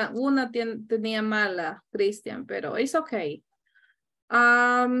una tenía mala, Cristian, pero it's okay.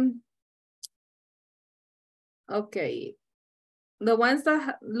 Ok.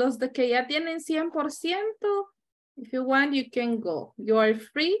 Los de que ya tienen 100%, if you want, you can go. You are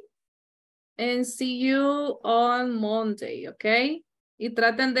free. And see you on Monday, ¿ok? Y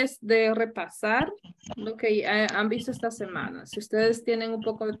traten de repasar lo que han visto esta semana, si ustedes tienen un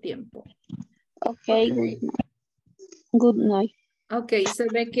poco de tiempo. Okay. Good night. Ok, se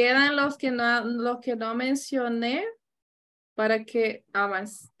me quedan los que no mencioné para que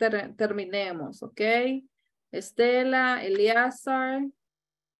terminemos, ¿ok? Estela, Eliazar,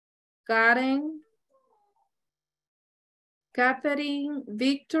 Karen, Catherine,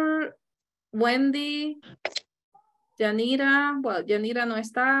 Victor, Wendy, Yanira, bueno, Yanira no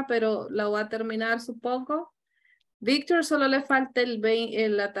está, pero la voy a terminar supongo. Víctor solo le falta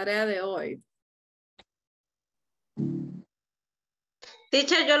la tarea de hoy.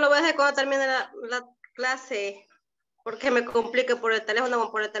 Teacher, yo lo voy a hacer cuando termine la clase, porque me complique por el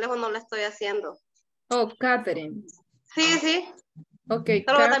teléfono la estoy haciendo. Oh, Catherine. Sí, sí. Ok,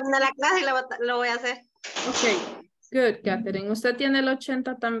 Solo voy a terminar la clase y lo voy a hacer. ok, good, Catherine. Usted tiene el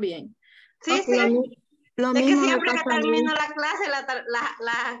 80 también. Sí, Ok. sí. Lo Es que mismo me siempre que pasa a mí. termino la clase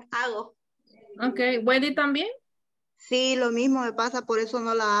la hago. Ok, Wendy también. Sí, lo mismo me pasa, por eso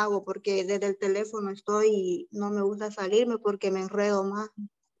no la hago, porque desde el teléfono estoy y no me gusta salirme porque me enredo más.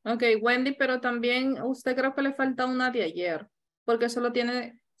 Ok, Wendy, pero también usted creo que le falta una de ayer, porque solo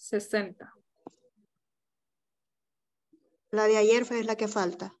tiene 60. La de ayer fue la que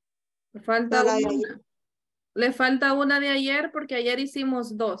falta. Le falta Pero la de una. ayer. Le falta una de ayer porque ayer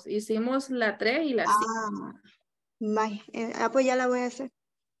hicimos 2. Hicimos la 3 y la 5. Pues ya la voy a hacer.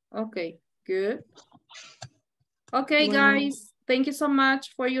 Ok, good. Okay, Bueno. guys, thank you so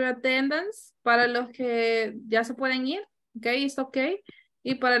much for your attendance. Para los que ya se pueden ir, okay, it's okay.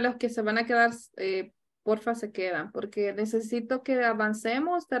 Y para los que se van a quedar, porfa se quedan, porque necesito que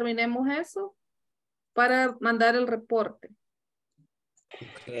avancemos, terminemos eso para mandar el reporte.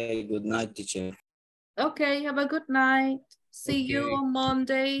 Okay, good night, teacher. Okay, have a good night. See you Okay. on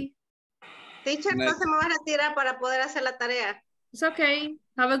Monday. Teacher, no se me va a retirar para poder hacer la tarea. It's okay.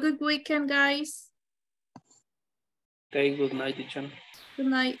 Have a good weekend, guys. Okay, good night, teacher. Good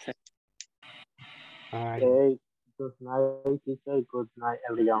night. Okay. Good night, teacher. Good night,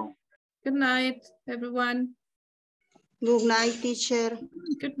 everyone. Good night, everyone. Good night, teacher.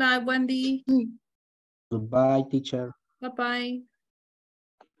 Good night, Wendy. Goodbye, teacher. Bye-bye.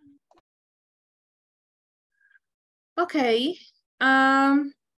 Okay. A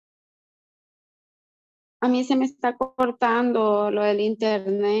mí se me está cortando lo del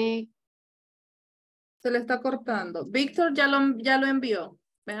internet. Se le está cortando. Víctor ya lo envió.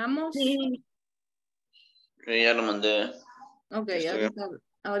 Veamos. Sí. Sí, ya lo mandé. Ok,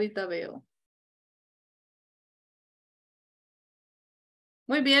 ahorita veo.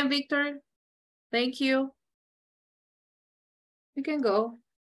 Muy bien, Víctor. Thank you. You can go.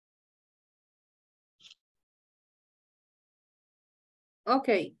 Ok.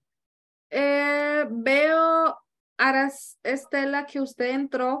 Veo, Estela, que usted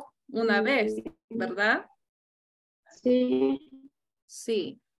entró una vez, ¿verdad? Sí.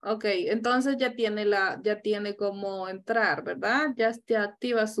 Sí. Ok, entonces ya tiene como entrar, ¿verdad? Ya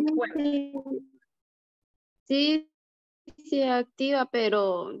activa su cuenta. Sí, sí activa,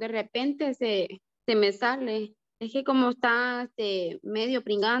 pero de repente se me sale. Es que como está medio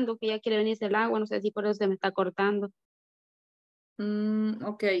pringando, que ya quiere venirse el agua, no sé si por eso se me está cortando.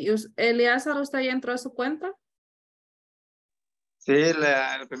 Ok. Eleazar, ¿usted ya entró a su cuenta? Sí,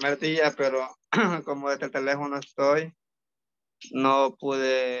 el primer día, pero como desde el teléfono estoy, no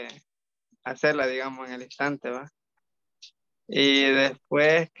pude hacerla, digamos, en el instante, ¿va? Y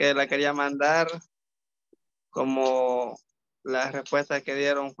después que la quería mandar, como las respuestas que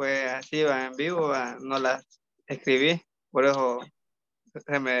dieron fue así, ¿va? En vivo, ¿va? No las escribí, por eso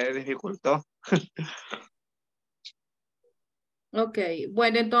se me dificultó. Ok,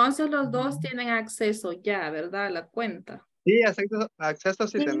 bueno, entonces los dos tienen acceso ya, ¿verdad? A la cuenta. Sí, acceso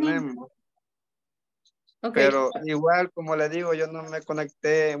sí tenemos. Ok, Pero igual, como le digo, yo no me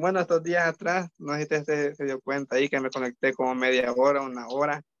conecté, bueno, estos días atrás, no sé si usted se dio cuenta ahí que me conecté como media hora, una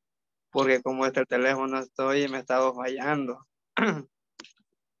hora, porque como el teléfono estoy y me estaba fallando.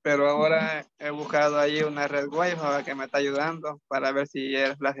 Pero ahora he buscado ahí una red Wi-Fi que me está ayudando para ver si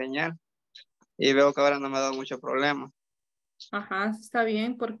es la señal y veo que ahora no me ha dado mucho problema. ajá, está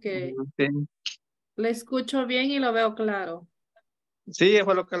bien porque Sí. le escucho bien y lo veo claro. Sí,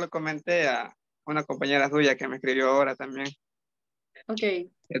 fue lo que le comenté a una compañera suya que me escribió ahora también. Ok.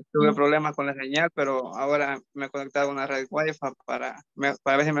 Tuve problemas con la señal, pero ahora me he conectado a una red Wi-Fi para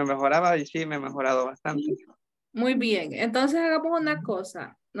ver si me mejoraba y sí me ha mejorado bastante. Muy bien, entonces hagamos una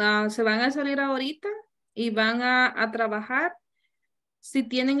cosa. Se van a salir ahorita y van a trabajar. Si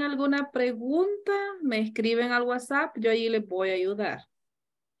tienen alguna pregunta, me escriben al WhatsApp, yo ahí les voy a ayudar.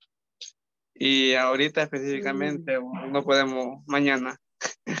 Y ahorita específicamente no podemos mañana.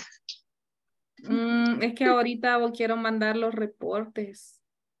 Es que ahorita quiero mandar los reportes.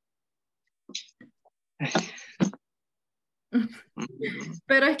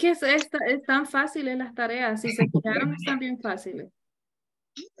 Pero es que están fáciles las tareas. Si se fijaron, están bien fáciles.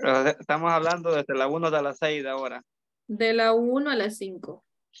 Estamos hablando desde la 1 a las 6 de ahora. De la 1 a las 5.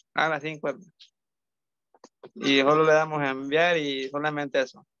 A las 5. Y solo le damos a enviar y solamente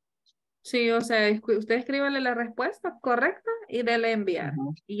eso. Sí, o sea, usted escríbale la respuesta correcta y dele enviar.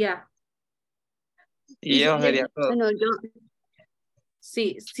 Y ya. Y eso sería todo. Bueno,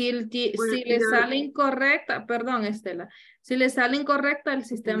 Sí, si le sale incorrecta, perdón, Estela, si le sale incorrecta, el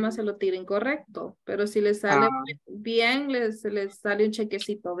sistema se lo tira incorrecto, pero si le sale bien, se le sale un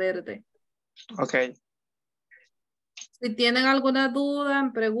chequecito verde. Ok. Si tienen alguna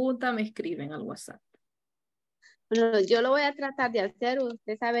duda, pregunta, me escriben al WhatsApp. Bueno, yo lo voy a tratar de hacer.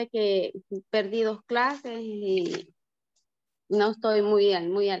 Usted sabe que perdí 2 clases y no estoy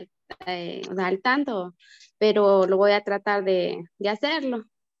al tanto, pero lo voy a tratar de hacerlo.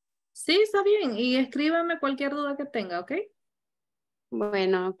 Sí, está bien. Y escríbanme cualquier duda que tenga, ¿ok?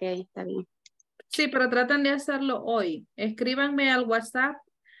 Bueno, ok, está bien. Sí, pero traten de hacerlo hoy. Escríbanme al WhatsApp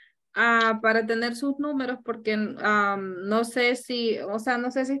para tener sus números porque no sé si, o sea,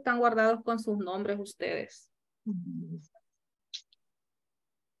 no sé si están guardados con sus nombres ustedes.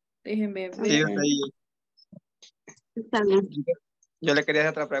 Déjenme ver. Sí, Está bien. yo le quería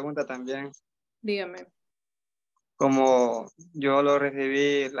hacer otra pregunta también. Dígame. Como yo lo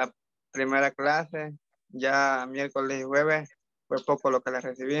recibí la primera clase, ya miércoles y jueves, fue poco lo que le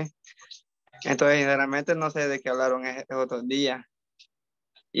recibí. Entonces, sinceramente, no sé de qué hablaron esos otros días.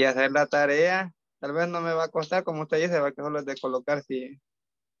 Y hacer la tarea, tal vez no me va a costar, como usted dice, va a que solo es de colocar, sí.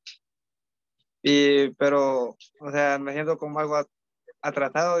 Pero, o sea, me siento como algo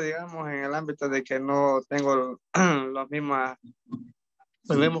atrasado, digamos, en el ámbito de que no tengo los mismos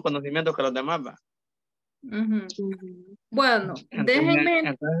conocimientos que los demás, ¿va? Bueno,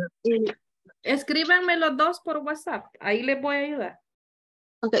 déjenme, escríbanme los dos por WhatsApp, ahí les voy a ayudar.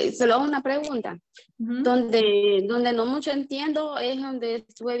 Ok, solo una pregunta. Donde no mucho entiendo es donde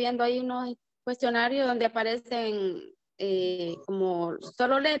estuve viendo ahí unos cuestionarios donde aparecen como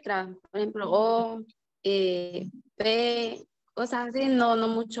solo letras, por ejemplo, O, P, cosas así, no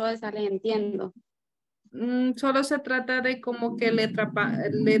mucho esas les entiendo. Solo se trata de como qué letra,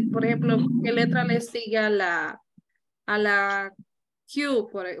 por ejemplo, qué letra le sigue a la Q,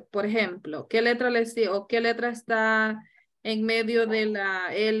 por ejemplo, qué letra le sigue o qué letra está en medio de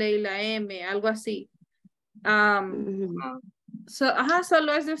la L y la M, algo así.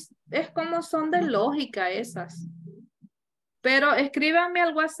 Solo es como son de lógica esas. Pero escríbanme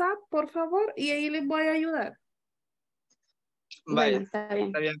al WhatsApp, por favor, y ahí les voy a ayudar. Vaya, bueno, está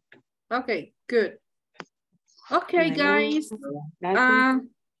bien. Okay, good. Okay, Bueno, guys. gracias.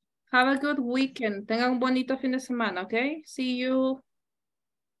 Have a good weekend. Tengan un bonito fin de semana, okay? See you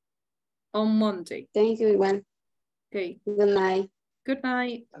on Monday. Thank you, igual. Okay. Good night. Good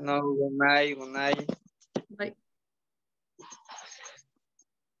night. No, good night, good night.